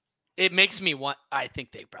Brooks. It makes me want. I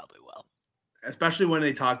think they probably will, especially when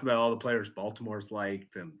they talked about all the players Baltimore's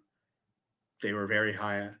liked and they were very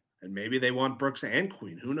high. And maybe they want Brooks and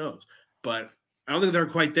Queen. Who knows? But I don't think they're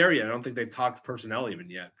quite there yet. I don't think they've talked personnel even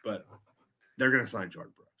yet, but they're going to sign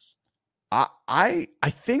Jordan Brooks. I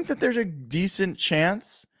think that there's a decent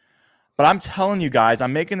chance, but I'm telling you guys,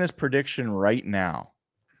 I'm making this prediction right now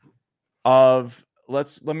of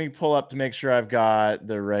let me pull up to make sure I've got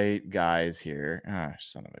the right guys here. Ah,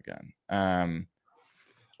 son of a gun.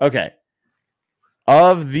 Okay.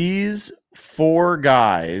 Of these 4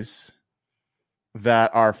 guys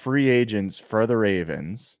that are free agents for the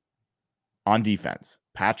Ravens, on defense,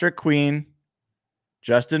 Patrick Queen,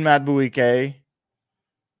 Justin Madubuike,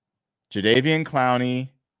 Jadeveon Clowney,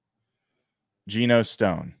 Geno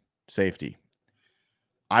Stone, safety.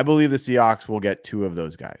 I believe the Seahawks will get 2 of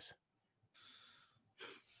those guys.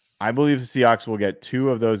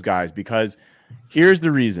 Because here's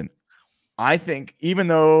the reason. I think even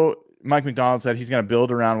though Mike Macdonald said he's going to build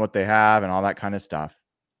around what they have and all that kind of stuff,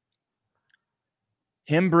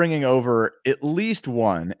 him bringing over at least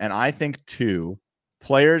 1, and I think 2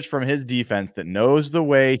 players from his defense that knows the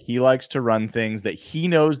way he likes to run things, that he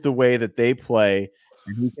knows the way that they play,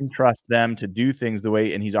 and he can trust them to do things the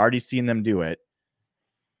way, and he's already seen them do it.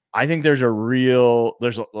 I think there's a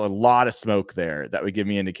lot of smoke there that would give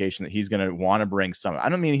me indication that he's going to want to bring some. I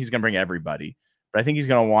don't mean he's going to bring everybody, but I think he's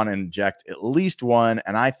going to want to inject at least 1,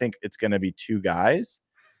 and I think it's going to be 2 guys.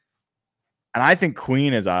 And I think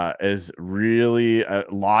Queen is really a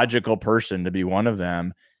logical person to be one of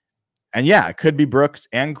them. And yeah, it could be Brooks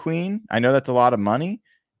and Queen. I know that's a lot of money.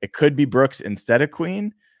 It could be Brooks instead of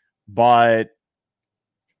Queen, but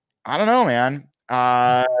I don't know, man.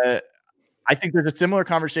 I think there's a similar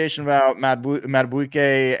conversation about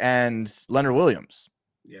Madubuike and Leonard Williams.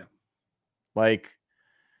 Yeah. Like,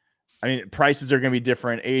 I mean, prices are going to be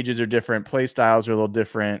different. Ages are different. Play styles are a little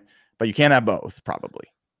different, but you can't have both, probably.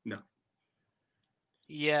 No.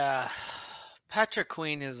 Yeah. Patrick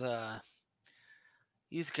Queen is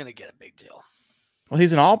he's going to get a big deal. Well,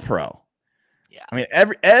 he's an all-pro. Yeah. I mean,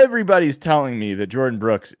 everybody's telling me that Jordan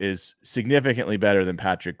Brooks is significantly better than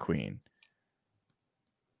Patrick Queen.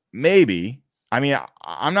 Maybe. I mean,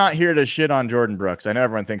 I'm not here to shit on Jordan Brooks. I know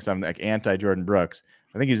everyone thinks I'm like anti-Jordan Brooks,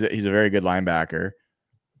 I think he's a very good linebacker.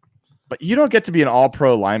 But you don't get to be an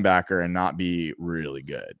all-pro linebacker and not be really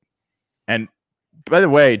good. And by the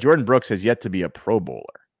way, Jordan Brooks has yet to be a Pro Bowler,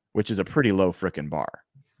 which is a pretty low frickin' bar.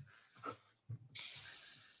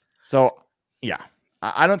 So, yeah,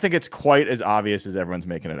 I don't think it's quite as obvious as everyone's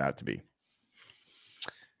making it out to be.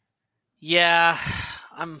 Yeah,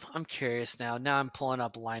 I'm curious now. Now I'm pulling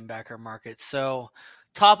up linebacker market. So,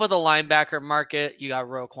 top of the linebacker market, you got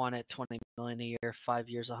Roquan at $20 million a year, 5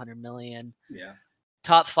 years, $100 million. Yeah.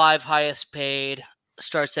 Top 5 highest paid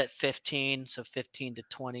starts at 15, so 15 to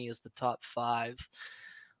 20 is the top 5.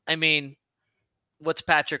 I mean, what's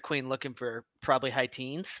Patrick Queen looking for? Probably high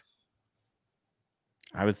teens.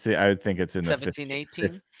 I would think it's in 17, the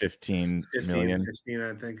 18? 15 million. 16,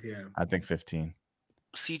 I think, yeah. I think 15.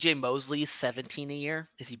 CJ Mosley's 17 a year.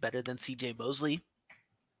 Is he better than CJ Mosley?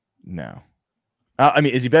 No. I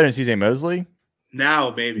mean, is he better than CJ Mosley? Now,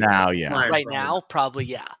 maybe. Now, yeah. Right now, probably,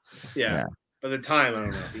 yeah. Yeah. By the time, I don't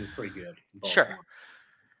know. He was pretty good. Sure.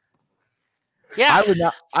 Yeah.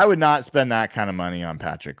 I would not spend that kind of money on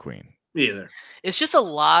Patrick Queen. Me either. It's just a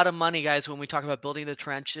lot of money, guys, when we talk about building the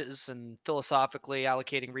trenches and philosophically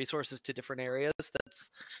allocating resources to different areas.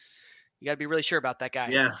 You got to be really sure about that guy.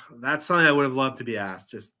 Yeah, that's something I would have loved to be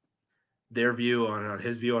asked. Just their view on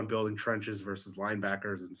his view on building trenches versus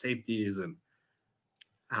linebackers and safeties, and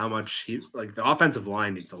how much the offensive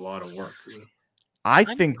line needs a lot of work. I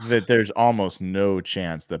think that there's almost no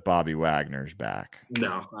chance that Bobby Wagner's back.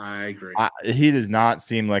 No, I agree. He does not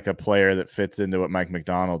seem like a player that fits into what Mike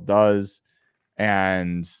Macdonald does.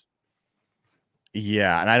 And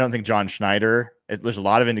yeah, and I don't think John Schneider, there's a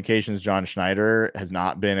lot of indications John Schneider has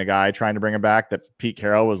not been a guy trying to bring him back, that Pete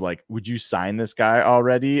Carroll was like, would you sign this guy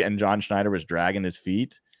already? And John Schneider was dragging his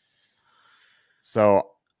feet. So it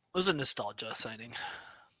was a nostalgia signing.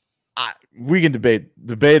 We can debate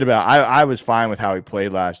about. I was fine with how he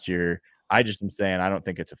played last year. I just am saying I don't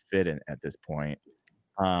think it's a fit at this point.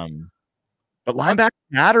 But linebacker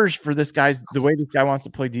matters for this guy's the way this guy wants to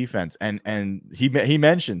play defense, and he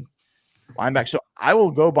mentioned linebacker. So I'll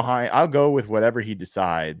go with whatever he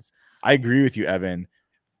decides. I agree with you, Evan.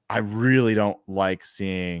 I really don't like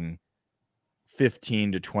seeing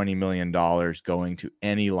 $15 to $20 million going to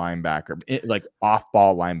any linebacker, like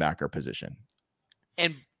off-ball linebacker position.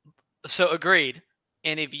 And so agreed.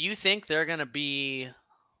 And if you think they're going to be,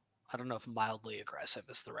 I don't know if mildly aggressive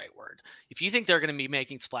is the right word. If you think they're going to be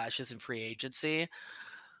making splashes in free agency,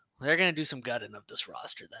 they're going to do some gutting of this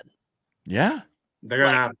roster then. Yeah. They're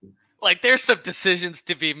going to have to. Like, there's some decisions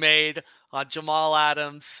to be made on Jamal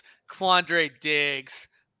Adams, Quandre Diggs,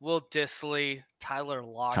 Will Dissly, Tyler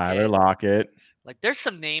Lockett. Like, there's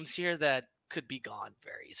some names here that could be gone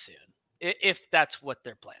very soon, if that's what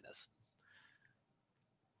their plan is.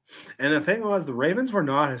 And the thing was, the Ravens were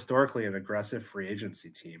not historically an aggressive free agency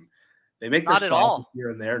team. They make their Not at all. splashes here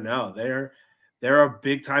and there. No, they're a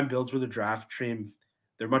big time build through the draft team.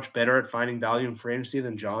 They're much better at finding value in free agency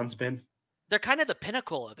than John's been. They're kind of the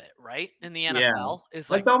pinnacle of it, right? In the NFL, yeah. is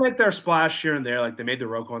like they'll make their splash here and there. Like they made the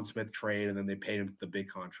Roquan Smith trade, and then they paid him the big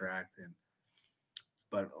contract.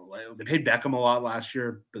 But they paid Beckham a lot last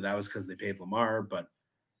year, but that was because they paid Lamar. But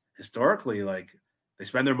historically, like, they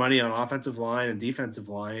spend their money on offensive line and defensive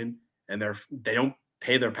line, and they don't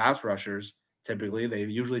pay their pass rushers. Typically, they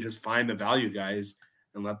usually just find the value guys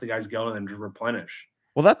and let the guys go and then just replenish.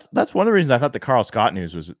 Well, that's one of the reasons I thought the Carl Scott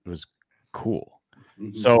news was cool.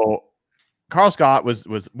 Mm-hmm. So Carl Scott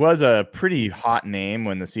was a pretty hot name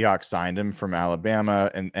when the Seahawks signed him from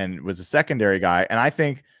Alabama, and was a secondary guy. And I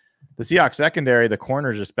think the Seahawks secondary, the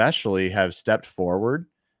corners especially, have stepped forward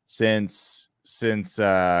since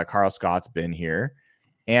Carl Scott's been here.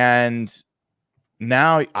 And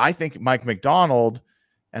now I think Mike Macdonald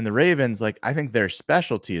and the Ravens, like, I think their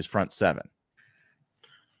specialty is front seven.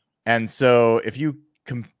 And so if you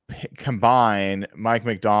combine Mike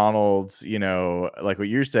Macdonald's, like what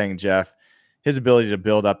you're saying, Jeff, his ability to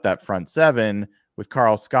build up that front seven with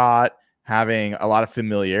Carl Scott having a lot of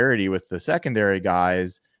familiarity with the secondary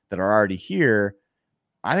guys that are already here,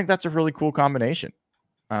 I think that's a really cool combination.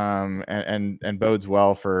 And bodes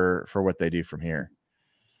well for what they do from here.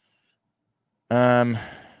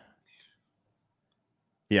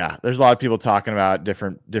 Yeah, there's a lot of people talking about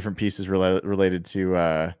different pieces related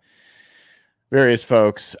to various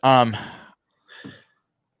folks.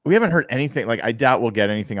 We haven't heard anything. Like, I doubt we'll get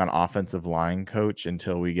anything on offensive line coach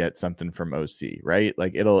until we get something from OC, right?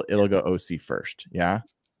 Like, it'll go OC first. Yeah.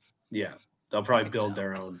 Yeah, they'll probably build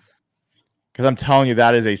their own. Because I'm telling you,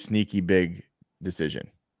 that is a sneaky big decision.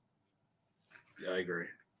 Yeah, I agree.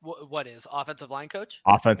 What is offensive line coach?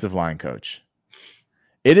 Offensive line coach.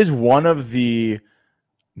 It is one of the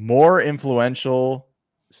more influential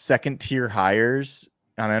second tier hires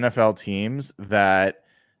on NFL teams that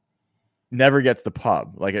never gets the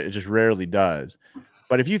pub. Like it just rarely does.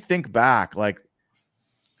 But if you think back, like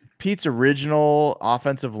Pete's original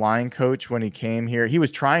offensive line coach when he came here, he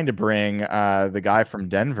was trying to bring the guy from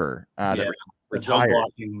Denver that retired.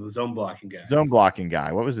 The zone blocking guy. Zone blocking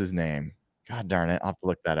guy. What was his name? God darn it. I'll have to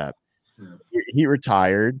look that up. Yeah. He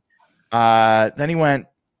retired. Then he went,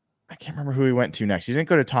 I can't remember who he went to next. He didn't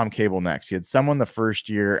go to Tom Cable next. He had someone the first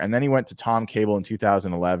year, and then he went to Tom Cable in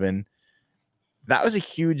 2011. That was a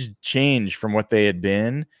huge change from what they had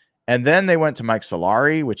been. And then they went to Mike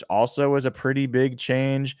Solari, which also was a pretty big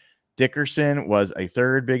change. Dickerson was a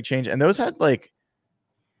third big change. And those had like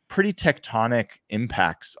pretty tectonic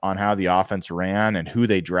impacts on how the offense ran and who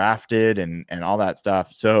they drafted and all that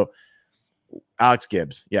stuff. So Alex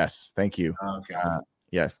Gibbs. Yes. Thank you. Okay.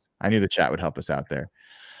 Yes. I knew the chat would help us out there.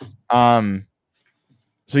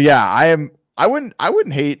 So yeah, I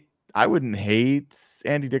wouldn't hate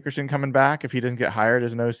Andy Dickerson coming back if he doesn't get hired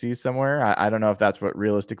as an OC somewhere. I don't know if that's what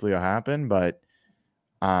realistically will happen, but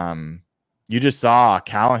you just saw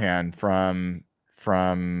Callahan from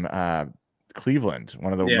Cleveland,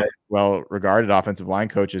 one of the most well-regarded offensive line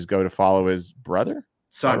coaches, go to follow his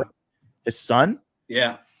son. His son?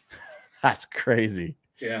 Yeah. That's crazy.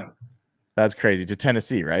 Yeah. That's crazy. To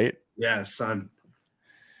Tennessee, right? Yeah, his son.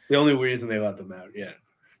 The only reason they let them out. Yeah.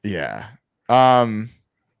 Yeah.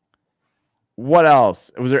 What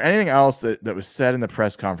else? Was there anything else that was said in the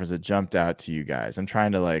press conference that jumped out to you guys? I'm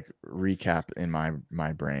trying to like recap in my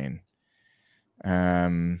brain. Yeah,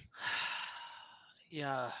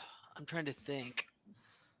 I'm trying to think.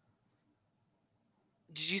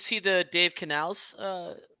 Did you see the Dave Canals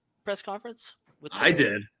press conference? I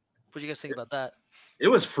did. What did you guys think about that? It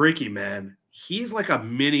was freaky, man. He's like a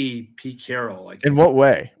mini Pete Carroll. Like, in what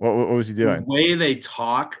way? What was he doing? The way they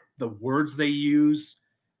talk, the words they use,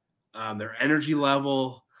 their energy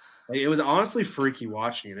level. Like, it was honestly freaky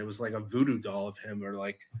watching it. It was like a voodoo doll of him, or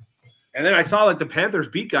like. And then I saw like the Panthers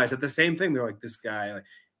beat guys at the same thing. They're like, this guy, like,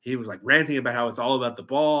 he was like ranting about how it's all about the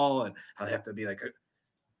ball and how they have to be like a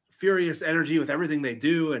furious energy with everything they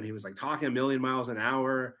do. And he was like talking a million miles an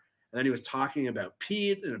hour. And then he was talking about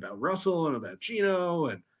Pete and about Russell and about Gino,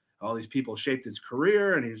 and all these people shaped his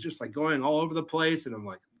career. And he's just like going all over the place. And I'm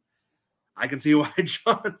like, I can see why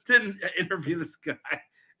John didn't interview this guy.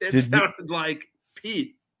 It sounded like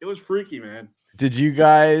Pete. It was freaky, man. Did you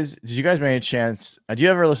guys by any chance, do you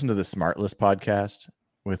ever listen to the Smart List podcast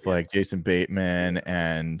with like Jason Bateman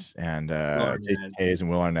and Jason Hayes and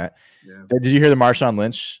Will Arnett? Yeah. Did you hear the Marshawn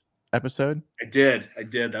Lynch episode? I did.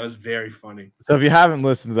 That was very funny. So if you haven't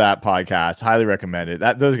listened to that podcast, highly recommend it.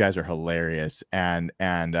 Those guys are hilarious. And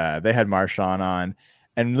they had Marshawn on,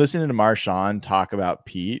 and listening to Marshawn talk about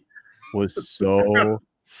Pete was so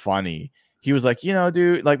funny. He was like,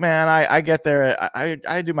 dude, like, man, I get there.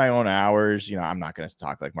 I do my own hours. I'm not going to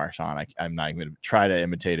talk like Marshawn. I'm not even going to try to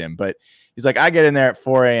imitate him. But he's like, I get in there at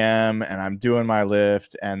 4 a.m. and I'm doing my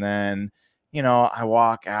lift. And then, I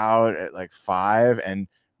walk out at like 5 and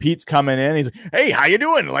Pete's coming in. He's like, hey, how you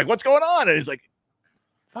doing? Like, what's going on? And he's like,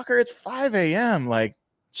 fucker, it's 5 a.m. Like,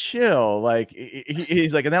 chill. Like,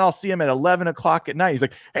 he's like, and then I'll see him at 11 o'clock at night. He's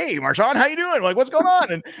like, hey, Marshawn, how you doing? Like, what's going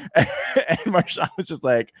on? And Marshawn was just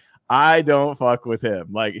like, I don't fuck with him.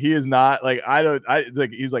 Like, he is not like,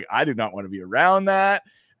 he's like, I do not want to be around that.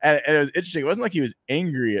 And it was interesting. It wasn't like he was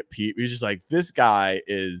angry at Pete. He was just like, this guy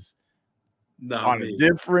is on a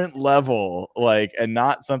different level, like, and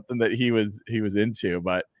not something that he was into.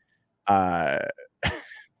 But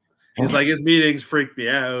he's like, his meetings freaked me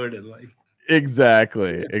out, and like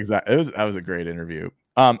exactly. That was a great interview.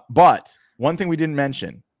 But one thing we didn't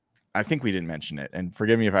mention, I think we didn't mention it, and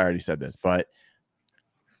forgive me if I already said this, but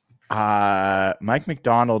Mike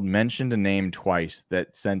Macdonald mentioned a name twice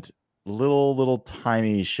that sent little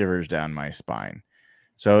tiny shivers down my spine.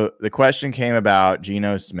 So the question came about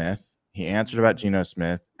Geno Smith. He answered about Geno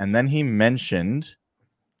Smith, and then he mentioned,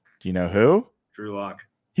 do you know who? Drew Lock.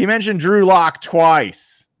 He mentioned Drew Lock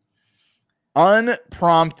twice,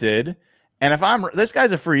 unprompted. And this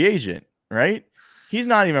guy's a free agent, right? He's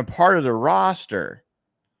not even part of the roster.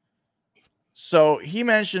 So he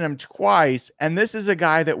mentioned him twice, and this is a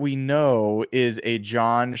guy that we know is a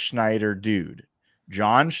John Schneider dude.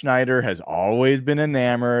 John Schneider has always been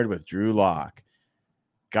enamored with Drew Lock.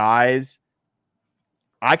 Guys,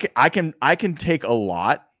 I can take a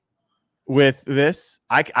lot with this.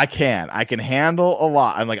 I can handle a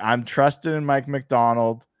lot. I'm trusted in Mike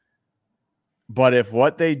Macdonald. But if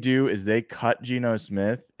what they do is they cut Geno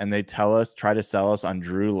Smith and they try to sell us on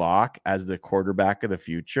Drew Lock as the quarterback of the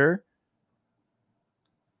future,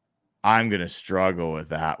 I'm going to struggle with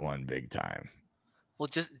that one big time. Well,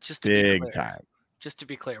 just to be Big clear, time. just to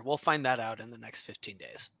be clear, we'll find that out in the next 15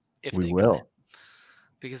 days if We they will. got it.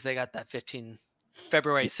 Because they got that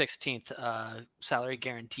February 16th salary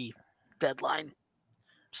guarantee deadline.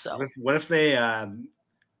 So What if they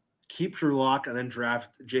keep Drew Lock and then draft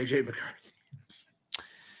JJ McCarthy?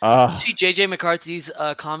 see JJ McCarthy's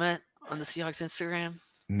comment on the Seahawks Instagram.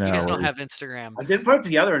 No, You guys don't have Instagram. I did put it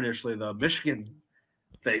together initially, the Michigan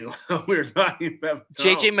thing we were talking about.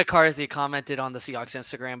 JJ McCarthy commented on the Seahawks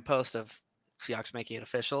Instagram post of Seahawks making it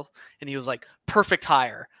official, and he was like, "Perfect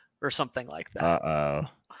hire" or something like that.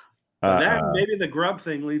 But then maybe the Grub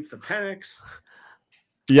thing leads to Penix.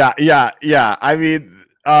 Yeah. I mean,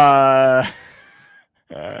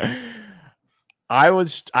 I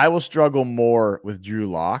will struggle more with Drew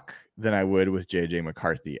Lock than I would with JJ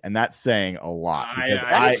McCarthy, and that's saying a lot.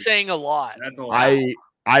 That is saying a lot. That's a lot.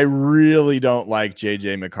 I really don't like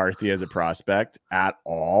JJ McCarthy as a prospect at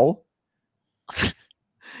all.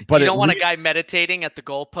 But you don't want a guy meditating at the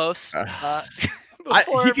goalpost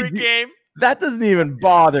before every game. That doesn't even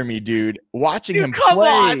bother me, dude. Watching him come play,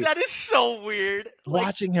 on, that is so weird.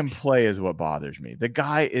 Watching him play is what bothers me. The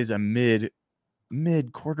guy is a mid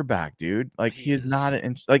quarterback, dude. Like he is not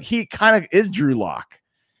like he kind of is Drew Lock.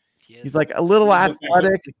 He's like a little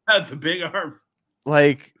athletic. The big arm.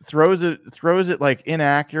 Like throws it like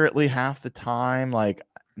inaccurately half the time. Like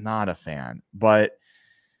not a fan. But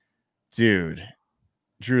dude,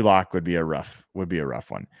 Drew Lock would be a rough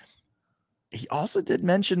one. He also did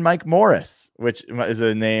mention Mike Morris, which is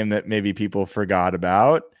a name that maybe people forgot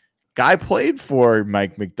about. Guy played for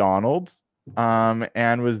Mike Macdonald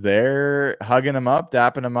and was there hugging him up,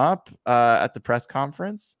 dapping him up at the press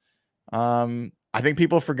conference. I think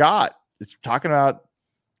people forgot. It's talking about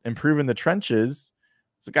improving the trenches.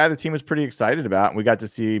 It's a guy the team was pretty excited about, and we got to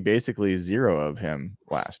see basically zero of him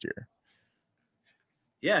last year.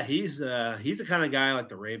 Yeah, he's the kind of guy like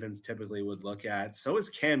the Ravens typically would look at. So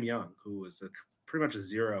is Cam Young, who was pretty much a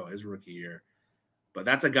zero his rookie year. But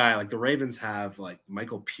that's a guy like the Ravens have like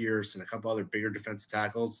Michael Pierce and a couple other bigger defensive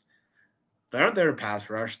tackles. They aren't there to pass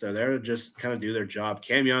rush. They're there to just kind of do their job.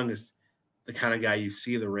 Cam Young is the kind of guy you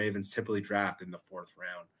see the Ravens typically draft in the 4th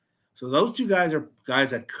round. So those two guys are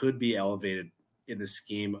guys that could be elevated in the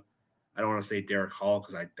scheme. I don't want to say Derek Hall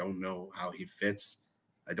because I don't know how he fits.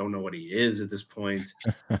 I don't know what he is at this point.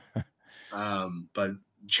 But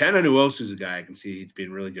Chenna Nwosu is a guy I can see he's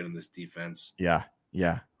being really good in this defense. Yeah.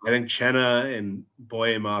 I think Chenna and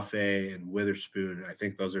Boye Mafe and Witherspoon, I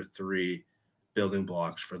think those are 3 building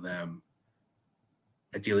blocks for them.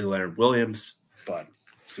 Ideally Leonard Williams, but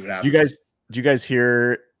see what happens. Did you guys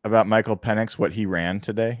hear about Michael Penix, what he ran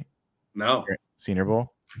today? No. Senior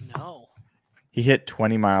Bowl? No. He hit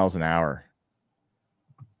 20 miles an hour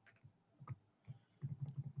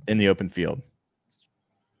in the open field.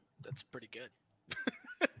 That's pretty good.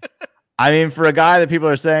 I mean, for a guy that people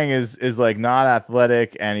are saying is like not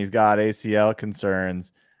athletic and he's got ACL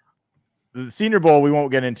concerns, the Senior Bowl, we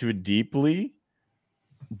won't get into it deeply,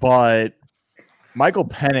 but Michael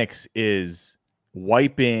Penix is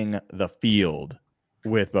wiping the field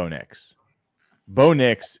with Bo Nix. Bo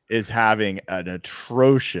Nix is having an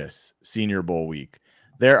atrocious Senior Bowl week.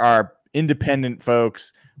 There are independent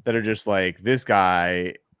folks that are just like, this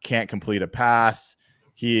guy can't complete a pass.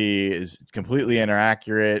 He is completely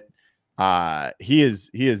inaccurate. He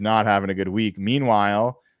is not having a good week.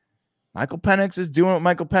 Meanwhile, Michael Penix is doing what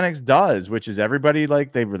Michael Penix does, which is everybody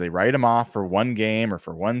like they write him off for one game or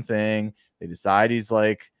for one thing. They decide he's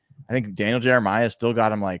like, I think Daniel Jeremiah still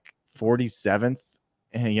got him like 47th,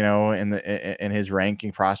 in his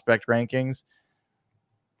prospect rankings.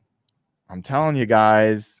 I'm telling you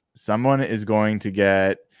guys, someone is going to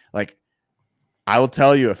get like, I will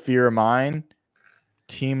tell you a fear of mine.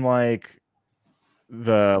 Team like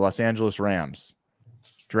the Los Angeles Rams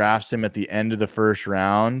drafts him at the end of the 1st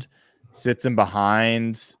round, sits him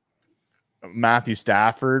behind Matthew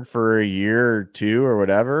Stafford for a year or 2 or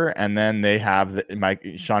whatever, and then they have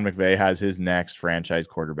Sean McVay has his next franchise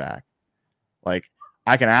quarterback. Like,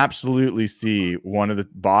 I can absolutely see one of the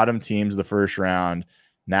bottom teams of the 1st round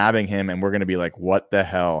nabbing him, and we're going to be like, what the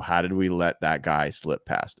hell? How did we let that guy slip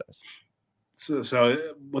past us? So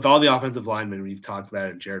with all the offensive linemen we've talked about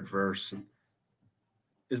it, Jared Verse,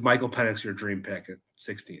 is Michael Penix your dream pick at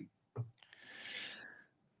 16?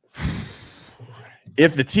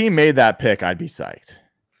 If the team made that pick, I'd be psyched.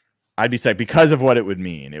 Because of what it would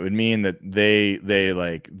mean. It would mean that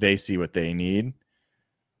they see what they need.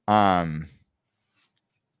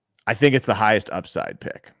 I think it's the highest upside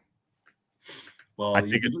pick. Well,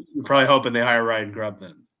 you're probably hoping they hire Ryan Grubb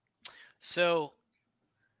then. So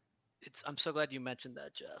I'm so glad you mentioned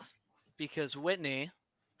that, Jeff, because Whitney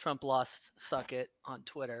Trump lost suck it on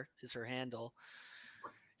Twitter is her handle.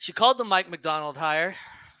 She called the Mike Macdonald hire,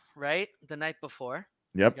 right? The night before.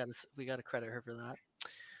 Yep. We got to credit her for that.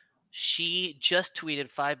 She just tweeted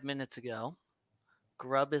 5 minutes ago,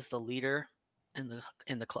 Grubb is the leader in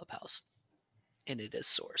the clubhouse. And it is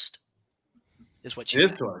sourced. Is what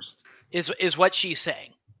she's sourced. Is what she's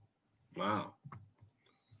saying. Wow.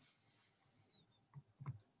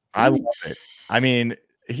 I love it. I mean,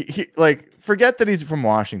 he like forget that he's from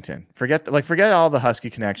Washington. Forget all the Husky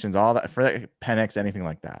connections, all that, forget Penix, anything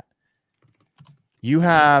like that. You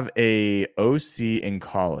have a OC in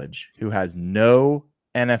college who has no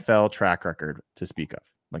NFL track record to speak of,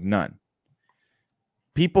 like none.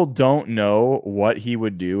 People don't know what he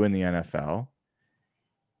would do in the NFL.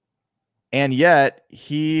 And yet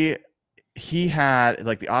he had,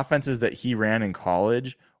 like, the offenses that he ran in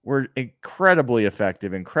college were incredibly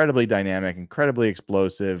effective, incredibly dynamic, incredibly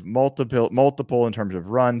explosive, multiple in terms of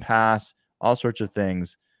run, pass, all sorts of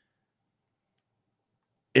things.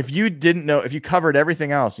 If you didn't know, if you covered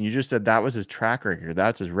everything else and you just said that was his track record,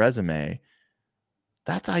 that's his resume,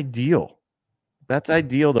 that's ideal. That's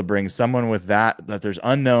ideal to bring someone with that there's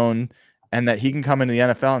unknown, and that he can come into the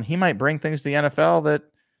NFL and he might bring things to the NFL that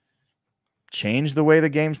change the way the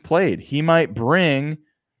game's played. He might bring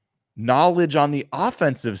knowledge on the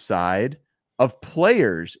offensive side of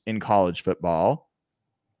players in college football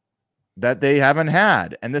that they haven't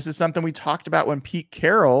had. And this is something we talked about when Pete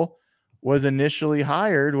Carroll was initially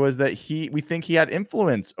hired, was that we think he had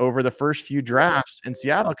influence over the first few drafts in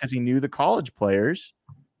Seattle because he knew the college players.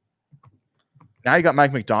 Now you got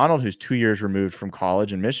Mike Macdonald, who's 2 years removed from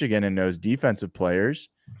college in Michigan and knows defensive players.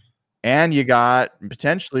 And you got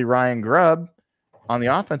potentially Ryan Grubb on the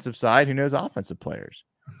offensive side who knows offensive players.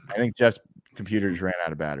 I think Jeff's computers ran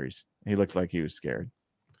out of batteries. He looked like he was scared.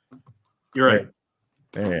 You're right.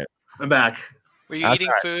 Yeah. I'm back. Were you eating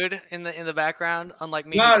food in the background? Unlike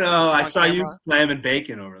me. No. I saw you slamming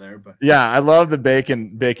bacon over there, but yeah, I love the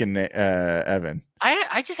bacon, Evan.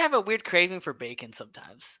 I just have a weird craving for bacon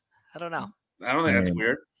sometimes. I don't know. I don't think that's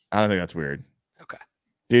weird. I don't think that's weird. Okay.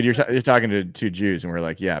 Dude, you're talking to two Jews, and we're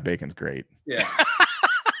like, yeah, bacon's great. Yeah.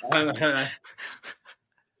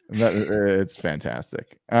 It's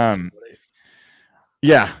fantastic.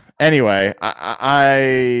 Yeah. Anyway,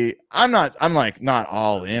 I'm not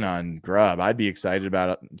all in on Grubb. I'd be excited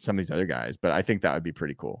about some of these other guys, but I think that would be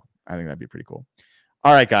pretty cool.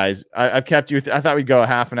 All right, guys, I've kept you. I thought we'd go a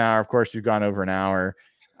half an hour. Of course, we've gone over an hour.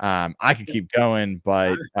 I could keep going,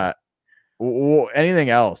 but anything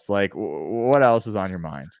else? Like, what else is on your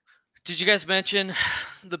mind? Did you guys mention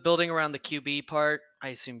the building around the QB part? I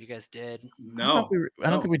assumed you guys did. No, I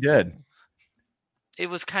don't think we did. It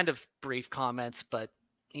was kind of brief comments, but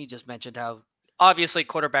he just mentioned how obviously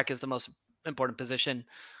quarterback is the most important position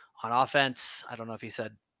on offense. I don't know if he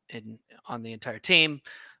said on the entire team,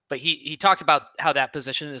 but he talked about how that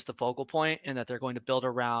position is the focal point and that they're going to build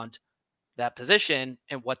around that position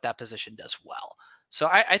and what that position does well. So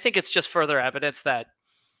I think it's just further evidence that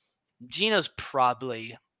Geno's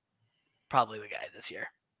probably the guy this year.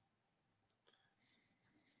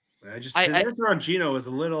 His answer on Geno was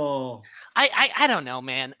a little. I don't know,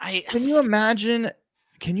 man. Can you imagine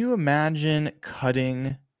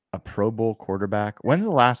cutting a Pro Bowl quarterback? When's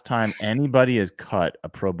the last time anybody has cut a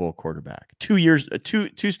Pro Bowl quarterback? 2 years,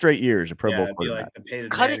 two straight years, a Pro Bowl quarterback. Like the Peyton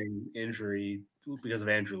Manning injury because of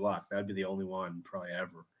Andrew Luck. That'd be the only one probably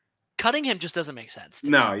ever. Cutting him just doesn't make sense.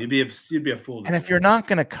 No, you'd be a fool. And if you're not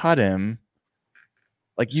going to cut him,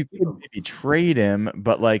 like, you could maybe trade him,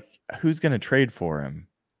 but like, who's going to trade for him?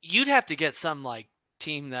 You'd have to get some like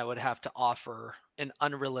team that would have to offer an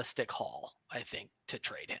unrealistic haul, I think, to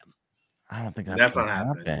trade him. I don't think that's not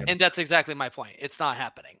happening. And that's exactly my point. It's not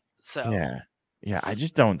happening. So yeah. I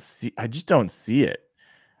just don't see it.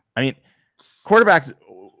 I mean, quarterback's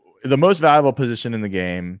the most valuable position in the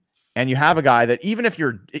game, and you have a guy that even if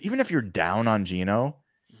you're down on Geno,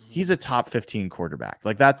 he's a top 15 quarterback.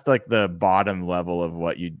 Like, that's like the bottom level of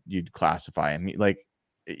what you'd classify him. Like,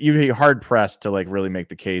 you'd be hard pressed to like really make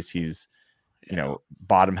the case he's,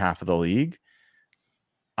 bottom half of the league.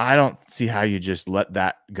 I don't see how you just let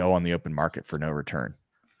that go on the open market for no return.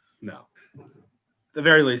 No. At the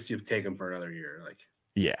very least, you take him for another year. Like,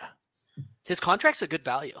 yeah. His contract's a good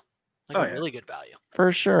value. Really good value.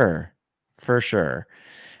 For sure.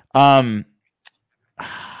 One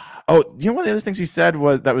of the other things he said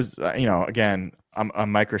was again,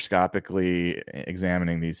 I'm microscopically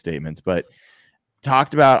examining these statements, but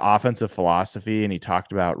talked about offensive philosophy, and he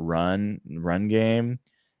talked about run game.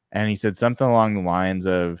 And he said something along the lines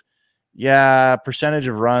of, percentage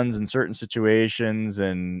of runs in certain situations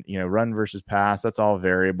and, run versus pass, that's all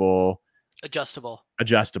variable. Adjustable.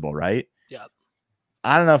 adjustable, right? Yeah.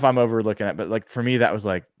 I don't know if I'm overlooking it, but like for me, that was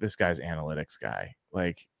like this guy's analytics guy.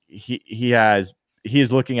 Like he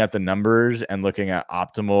is looking at the numbers and looking at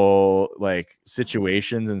optimal like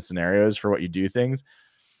situations and scenarios for what you do things.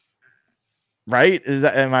 Right?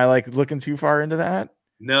 Am I like looking too far into that?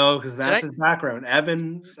 No, because that's his background.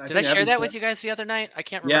 Evan, did I share that with you guys the other night? I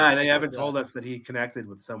can't remember. Yeah, I think Evan told us that he connected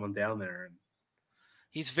with someone down there. And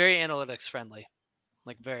he's very analytics friendly,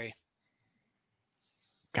 like very.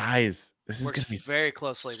 Guys, this is going to be very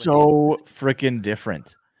closely so freaking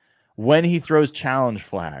different. When he throws challenge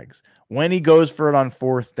flags, when he goes for it on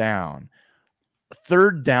 4th down,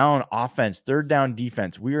 3rd down offense, 3rd down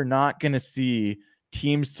defense, we are not going to see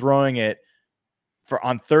teams throwing it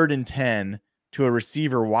on 3rd and 10 to a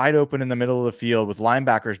receiver wide open in the middle of the field with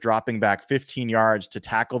linebackers dropping back 15 yards to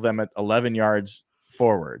tackle them at 11 yards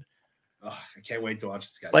forward. Oh, I can't wait to watch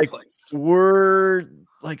this guy play. We're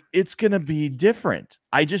like, it's going to be different.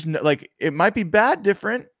 I just know, like, it might be bad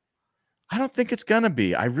different. I don't think it's going to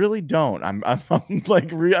be. I really don't. I'm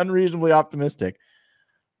like unreasonably optimistic.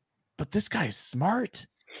 But this guy's smart.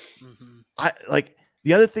 Mm-hmm.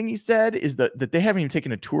 The other thing he said is that they haven't even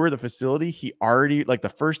taken a tour of the facility. He already, like, the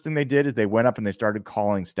first thing they did is they went up and they started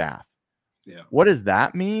calling staff. Yeah. What does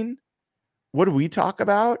that mean? What do we talk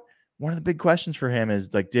about? One of the big questions for him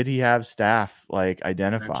is, like, did he have staff, like,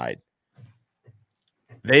 identified?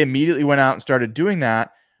 They immediately went out and started doing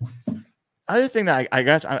that. Other thing that I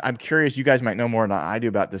guess I'm curious, you guys might know more than I do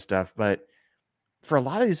about this stuff, but for a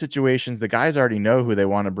lot of these situations, the guys already know who they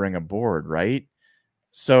want to bring aboard, right?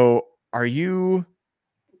 So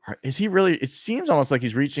is he really, it seems almost like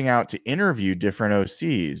he's reaching out to interview different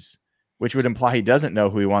OCs, which would imply he doesn't know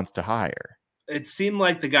who he wants to hire. It seemed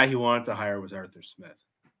like the guy he wanted to hire was Arthur Smith.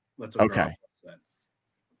 That's what okay. Said.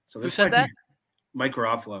 So who said that? Mike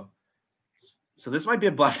Garofalo. So this might be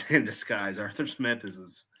a blessing in disguise. Arthur Smith is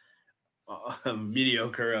as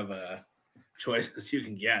mediocre of a choice as you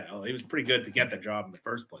can get. Oh, he was pretty good to get the job in the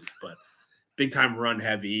first place, but big time run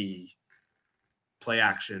heavy, play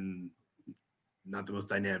action, not the most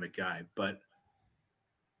dynamic guy. But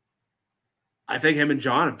I think him and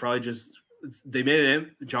John have probably they made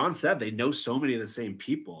it. John said they know so many of the same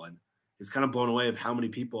people, and he's kind of blown away of how many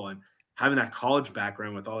people, and having that college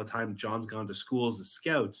background with all the time John's gone to schools as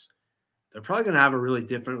scouts. They're probably going to have a really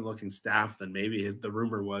different looking staff than maybe the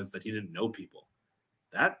rumor was that he didn't know people.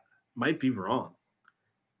 That might be wrong.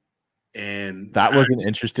 And that was an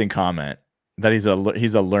interesting comment that he's a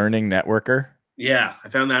learning networker. Yeah. I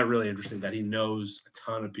found that really interesting that he knows a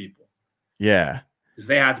ton of people. Yeah. Because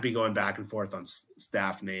they have to be going back and forth on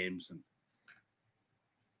staff names. And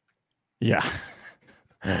yeah.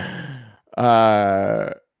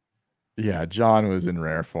 Yeah. John was in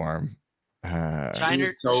rare form.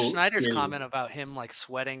 Schneider's comment about him like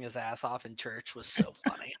sweating his ass off in church was so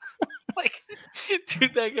funny. Like,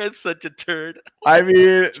 dude, that guy's such a turd. I mean,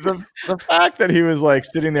 the fact that he was like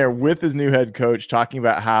sitting there with his new head coach talking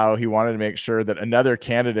about how he wanted to make sure that another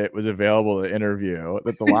candidate was available to interview,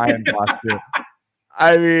 that the Lions lost to.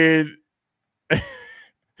 I mean,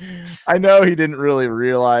 I know he didn't really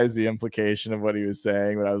realize the implication of what he was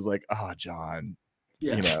saying, but I was like, oh, John,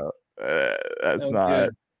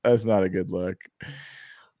 that's not a good look.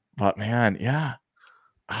 But man, yeah.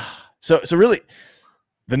 So really,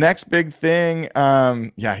 the next big thing,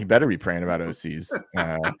 he better be praying about OCs.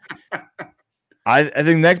 I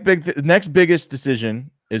think next biggest decision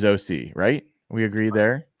is OC, right? We agree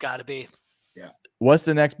there. Gotta be. Yeah. What's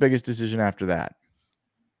the next biggest decision after that?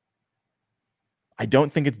 I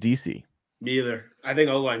don't think it's DC. Me either. I think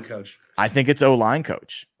O-line coach. I think it's O-line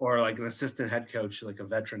coach. Or like an assistant head coach, like a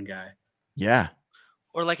veteran guy. Yeah.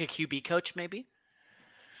 Or like a QB coach, maybe.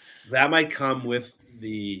 That might come with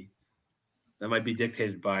that might be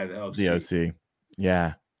dictated by the OC. The OC.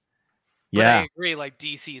 Yeah. But I agree. Like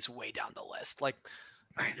DC is way down the list. Like,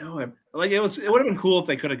 I know. Like it would have been cool if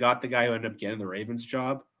they could have got the guy who ended up getting the Ravens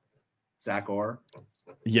job, Zach Orr.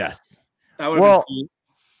 Yes. That would have been cool.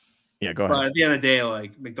 Yeah, go ahead. But at the end of the day,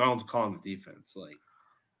 like Macdonald's calling the defense. Like,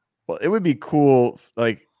 well, it would be cool.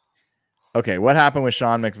 Like, okay, what happened with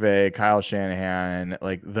Sean McVay, Kyle Shanahan,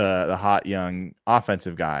 like the hot young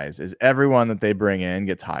offensive guys is everyone that they bring in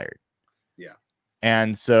gets hired. Yeah.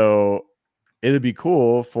 And so it would be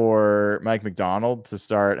cool for Mike Macdonald to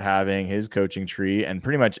start having his coaching tree, and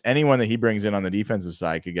pretty much anyone that he brings in on the defensive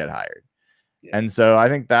side could get hired. Yeah. And so I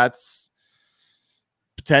think that's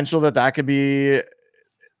potential that could be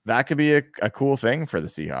a cool thing for the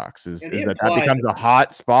Seahawks is that becomes a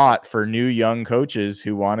hot spot for new young coaches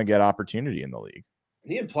who want to get opportunity in the league.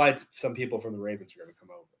 And he implied some people from the Ravens are going to come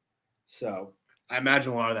over. So I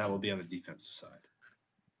imagine a lot of that will be on the defensive side.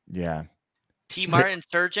 Yeah. T. Martin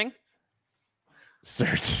surging.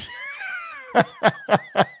 Search.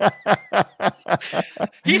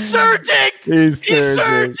 He's surging. He's He's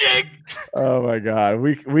surging. surging. Oh my God.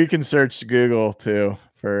 We can search Google too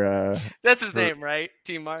for That's his name, right?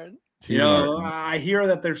 T. Martin. T. You know, Martin. I hear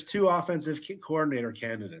that there's 2 offensive coordinator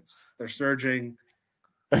candidates. They're surging.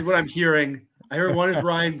 This is what I'm hearing. I heard one is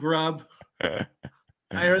Ryan Grubb. I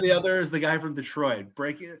heard the other is the guy from Detroit.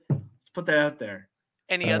 Break it. Let's put that out there.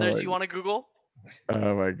 Any others you want to Google?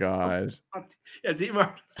 Oh my God. Yeah, T.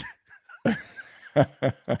 Martin.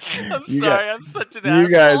 I'm sorry. I'm such an You asshole.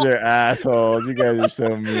 guys are assholes. You guys are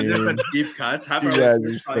so mean. There's such deep cuts. How You about guys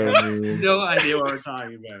are so mean. no idea what we're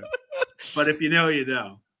talking about. But if you know, you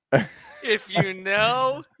know. If you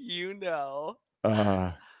know, you know.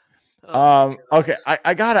 Okay,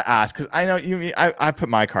 I gotta ask because I know you. I put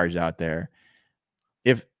my cards out there.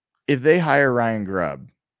 If they hire Ryan Grubb,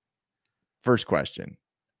 first question,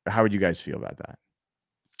 how would you guys feel about that?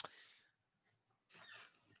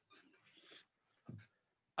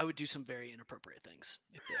 I would do some very inappropriate things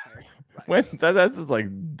if they hired Ryan. When that's just like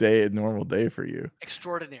normal day for you.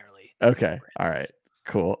 Extraordinarily. Okay, all right,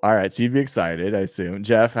 cool. All right, so you'd be excited, I assume.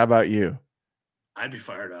 Jeff, how about you? I'd be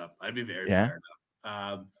fired up. I'd be very Yeah? fired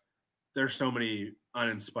up. There's so many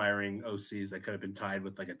uninspiring OCs that could have been tied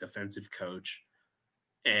with like a defensive coach.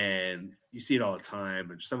 And you see it all the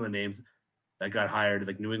time. And some of the names that got hired,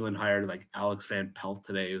 like New England hired like Alex Van Pelt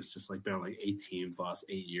today. It was just like been on like 8 teams the last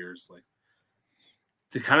 8 years. Like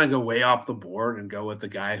to kind of go way off the board and go with the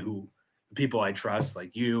guy who people I trust,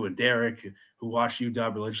 like you and Derek, who watch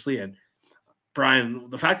UW religiously. And Brian,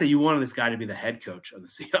 the fact that you wanted this guy to be the head coach of the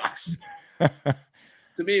Seahawks,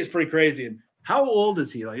 to me, is pretty crazy. And how old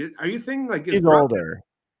is he? Like, are you thinking like He's older.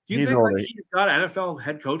 Do you He's think older. like he's got NFL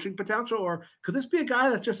head coaching potential, or could this be a guy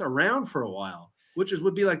that's just around for a while, which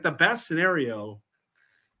would be like the best scenario?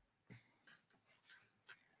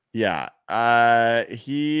 Yeah,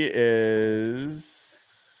 he is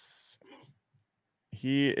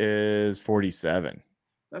 47.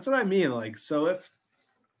 That's what I mean. Like, so if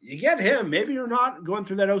you get him, maybe you're not going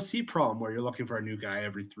through that OC problem where you're looking for a new guy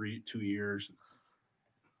every 2 years.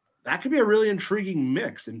 That could be a really intriguing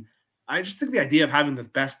mix. And I just think the idea of having the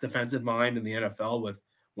best defensive mind in the NFL with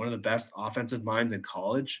one of the best offensive minds in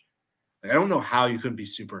college, like I don't know how you couldn't be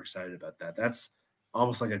super excited about that. That's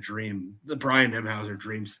almost like a dream, the Brian Nemhauser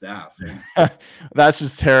dream staff. That's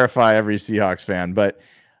just terrify every Seahawks fan. But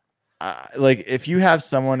like if you have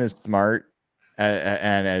someone as smart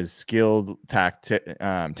and as skilled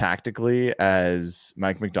tactically as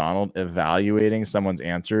Mike Macdonald evaluating someone's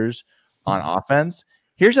answers on offense,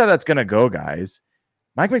 here's how that's going to go, guys.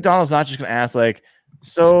 Mike Macdonald's not just going to ask like,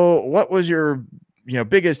 so what was your,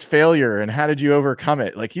 biggest failure and how did you overcome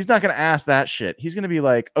it? Like, he's not going to ask that shit. He's going to be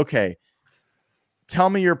like, okay, tell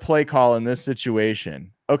me your play call in this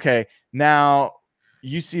situation. Okay, now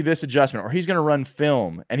you see this adjustment, or he's going to run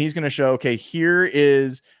film and he's going to show, okay, here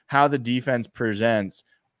is how the defense presents.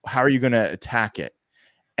 How are you going to attack it?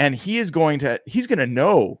 And he's going to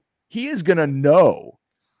know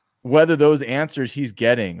whether those answers he's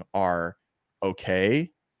getting are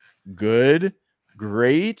okay, good,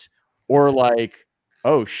 great, or like,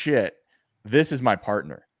 oh shit, this is my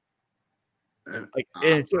partner. Like,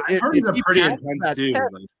 I heard he's a pretty intense dude. I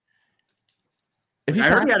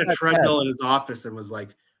heard he had a treadmill in his office and was like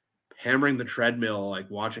hammering the treadmill,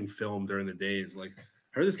 like watching film during the days. Like, I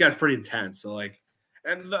heard this guy's pretty intense. So, like,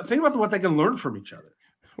 and think about what they can learn from each other.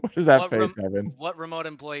 What is that face, Evan? What remote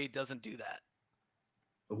employee doesn't do that?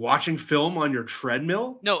 Watching film on your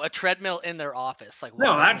treadmill? No, a treadmill in their office. Like,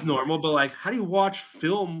 no, that's normal. But like, how do you watch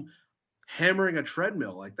film hammering a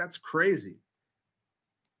treadmill? Like, that's crazy.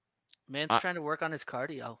 Man's trying to work on his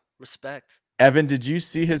cardio. Respect. Evan, did you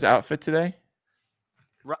see his outfit today?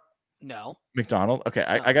 No. Macdonald? Okay,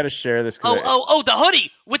 No. I got to share this. Oh, the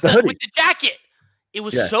hoodie with the jacket. It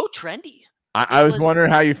was so trendy. I was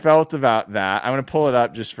wondering how you felt about that. I'm going to pull it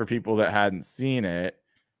up just for people that hadn't seen it.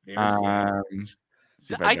 See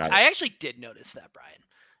if I actually did notice that, Brian.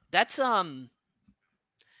 That's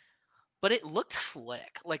but it looked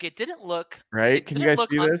slick. Like it didn't look right. Can you guys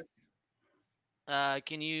see this?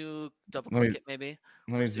 Can you double click it maybe?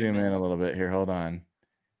 Let me zoom in a little bit here. Hold on.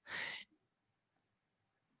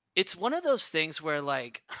 It's one of those things where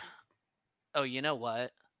like, oh, you know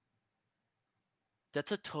what?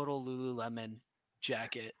 That's a total Lululemon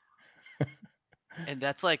jacket. And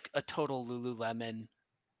that's like a total Lululemon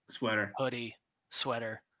hoodie.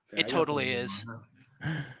 Sweater. Yeah, it totally is.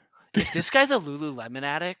 If this guy's a Lululemon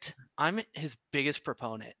addict, I'm his biggest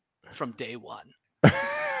proponent from day one.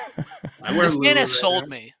 This man has sold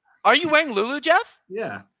me. Are you wearing Lulu, Jeff?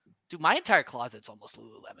 Yeah. Dude, my entire closet's almost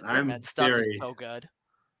Lululemon. Their men's stuff is so good.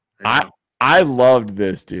 I loved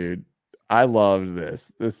this, dude. I loved this.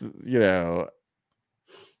 This is, yeah.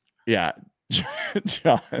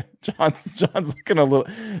 John's looking a little.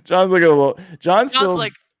 John's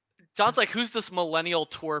like, who's this millennial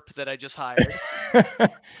twerp that I just hired?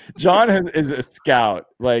 John is a scout,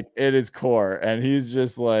 like at his core, and he's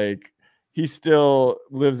just like, he still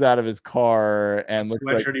lives out of his car and looks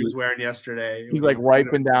like he was wearing yesterday. He's like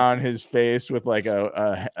wiping down his face with like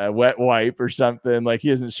a wet wipe or something. Like he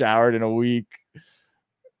hasn't showered in a week.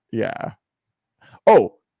 Yeah.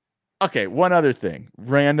 Oh, okay. One other thing,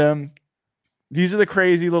 random. These are the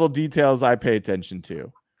crazy little details I pay attention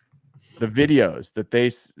to. The videos that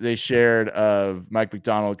they shared of Mike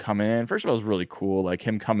Macdonald coming in. First of all, it was really cool. Like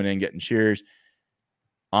him coming in, getting cheers.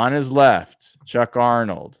 On his left, Chuck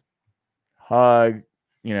Arnold. Hug,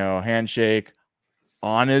 handshake.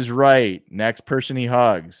 On his right, next person he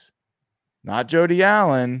hugs. Not Jody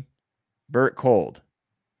Allen, Burt Cold.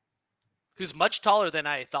 Who's much taller than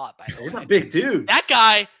I thought, by the way. He's a big dude. That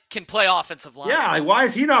guy can play offensive line. Yeah, like why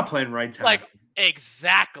is he not playing right tackle? Like,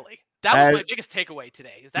 exactly. That was my biggest takeaway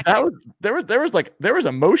today. Is there was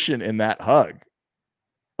emotion in that hug.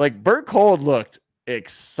 Like Burt Cold looked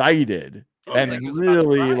excited and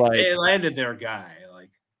really like it landed their guy.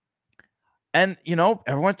 And,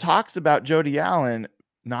 everyone talks about Jody Allen.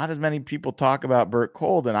 Not as many people talk about Burt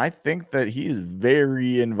Cold. And I think that he is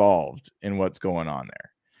very involved in what's going on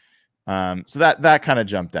there. So that kind of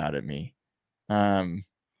jumped out at me.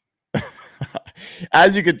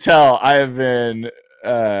 As you could tell, I have been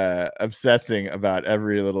obsessing about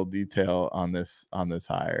every little detail on this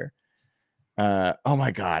hire. Oh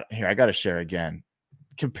my God. Here, I got to share again.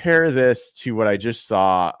 Compare this to what I just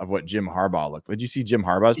saw of what Jim Harbaugh looked. Did you see Jim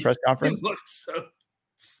Harbaugh's press conference?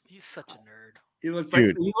 He's such a nerd. He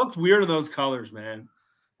looked weird in those colors, man.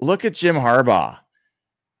 Look at Jim Harbaugh.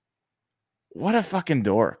 What a fucking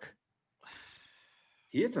dork.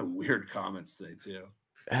 He had some weird comments today too.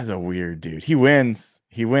 That's a weird dude. He wins.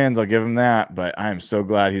 I'll give him that. But I'm so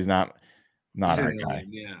glad he's not our guy.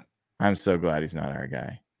 Yeah. I'm so glad he's not our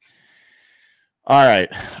guy. All right.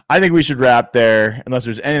 I think we should wrap there unless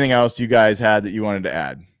there's anything else you guys had that you wanted to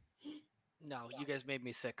add. No, you guys made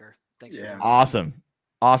me sicker. Thanks. Yeah. Awesome.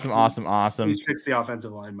 Please fix the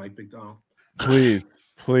offensive line, Mike Macdonald.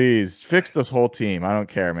 Please fix this whole team. I don't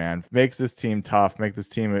care, man. Make this team tough. Make this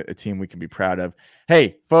team a team we can be proud of.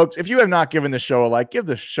 Hey, folks, if you have not given the show a like, give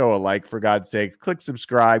the show a like for God's sake. Click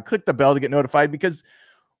subscribe. Click the bell to get notified because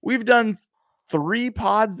we've done 3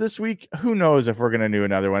 pods this week. Who knows if we're going to do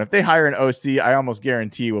another one. If they hire an OC, I almost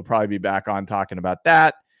guarantee we'll probably be back on talking about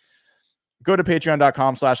that. Go to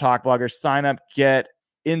patreon.com/hawkblogger, sign up, get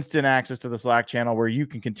instant access to the Slack channel where you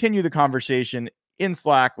can continue the conversation in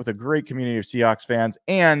Slack with a great community of Seahawks fans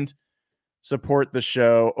and support the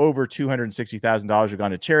show. Over $260,000 have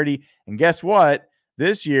gone to charity. And guess what?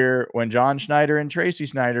 This year, when John Schneider and Tracy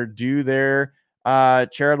Snyder do their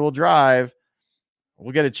charitable drive,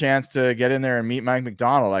 we'll get a chance to get in there and meet Mike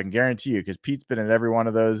Macdonald. I can guarantee you, because Pete's been at every one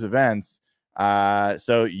of those events.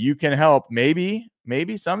 So you can help. Maybe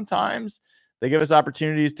sometimes they give us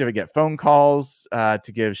opportunities to get phone calls,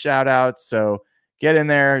 to give shout outs. So get in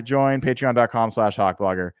there, join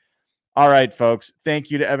patreon.com/hawkblogger. All right, folks.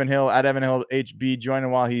 Thank you to Evan Hill at Evan Hill HB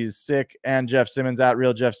joining while he's sick, and Jeff Simmons at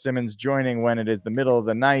Real Jeff Simmons joining when it is the middle of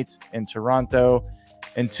the night in Toronto.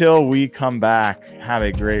 Until we come back, have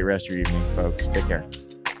a great rest of your evening, folks. Take care.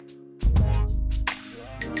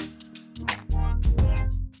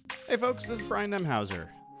 Hey, folks, this is Brian Nemhauser.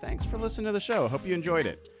 Thanks for listening to the show. Hope you enjoyed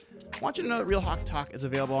it. I want you to know that Real Hawk Talk is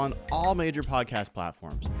available on all major podcast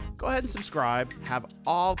platforms. Go ahead and subscribe. Have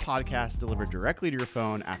all podcasts delivered directly to your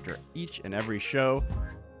phone after each and every show.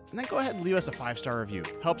 And then go ahead and leave us a 5-star review.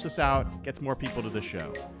 Helps us out, gets more people to the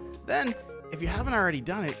show. Then, if you haven't already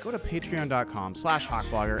done it, go to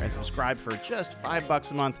patreon.com/hawkblogger and subscribe for just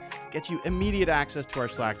 $5 a month. Gets you immediate access to our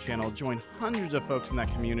Slack channel. Join hundreds of folks in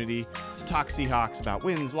that community to talk Seahawks about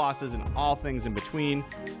wins, losses, and all things in between.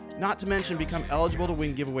 Not to mention become eligible to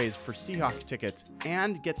win giveaways for Seahawks tickets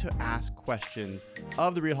and get to ask questions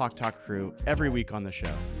of the Real Hawk Talk crew every week on the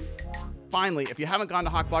show. Finally, if you haven't gone to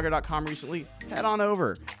hawkblogger.com recently, head on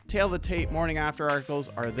over. Tail the Tape morning after articles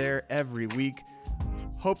are there every week.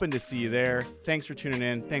 Hoping to see you there. Thanks for tuning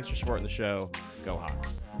in. Thanks for supporting the show. Go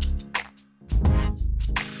Hawks.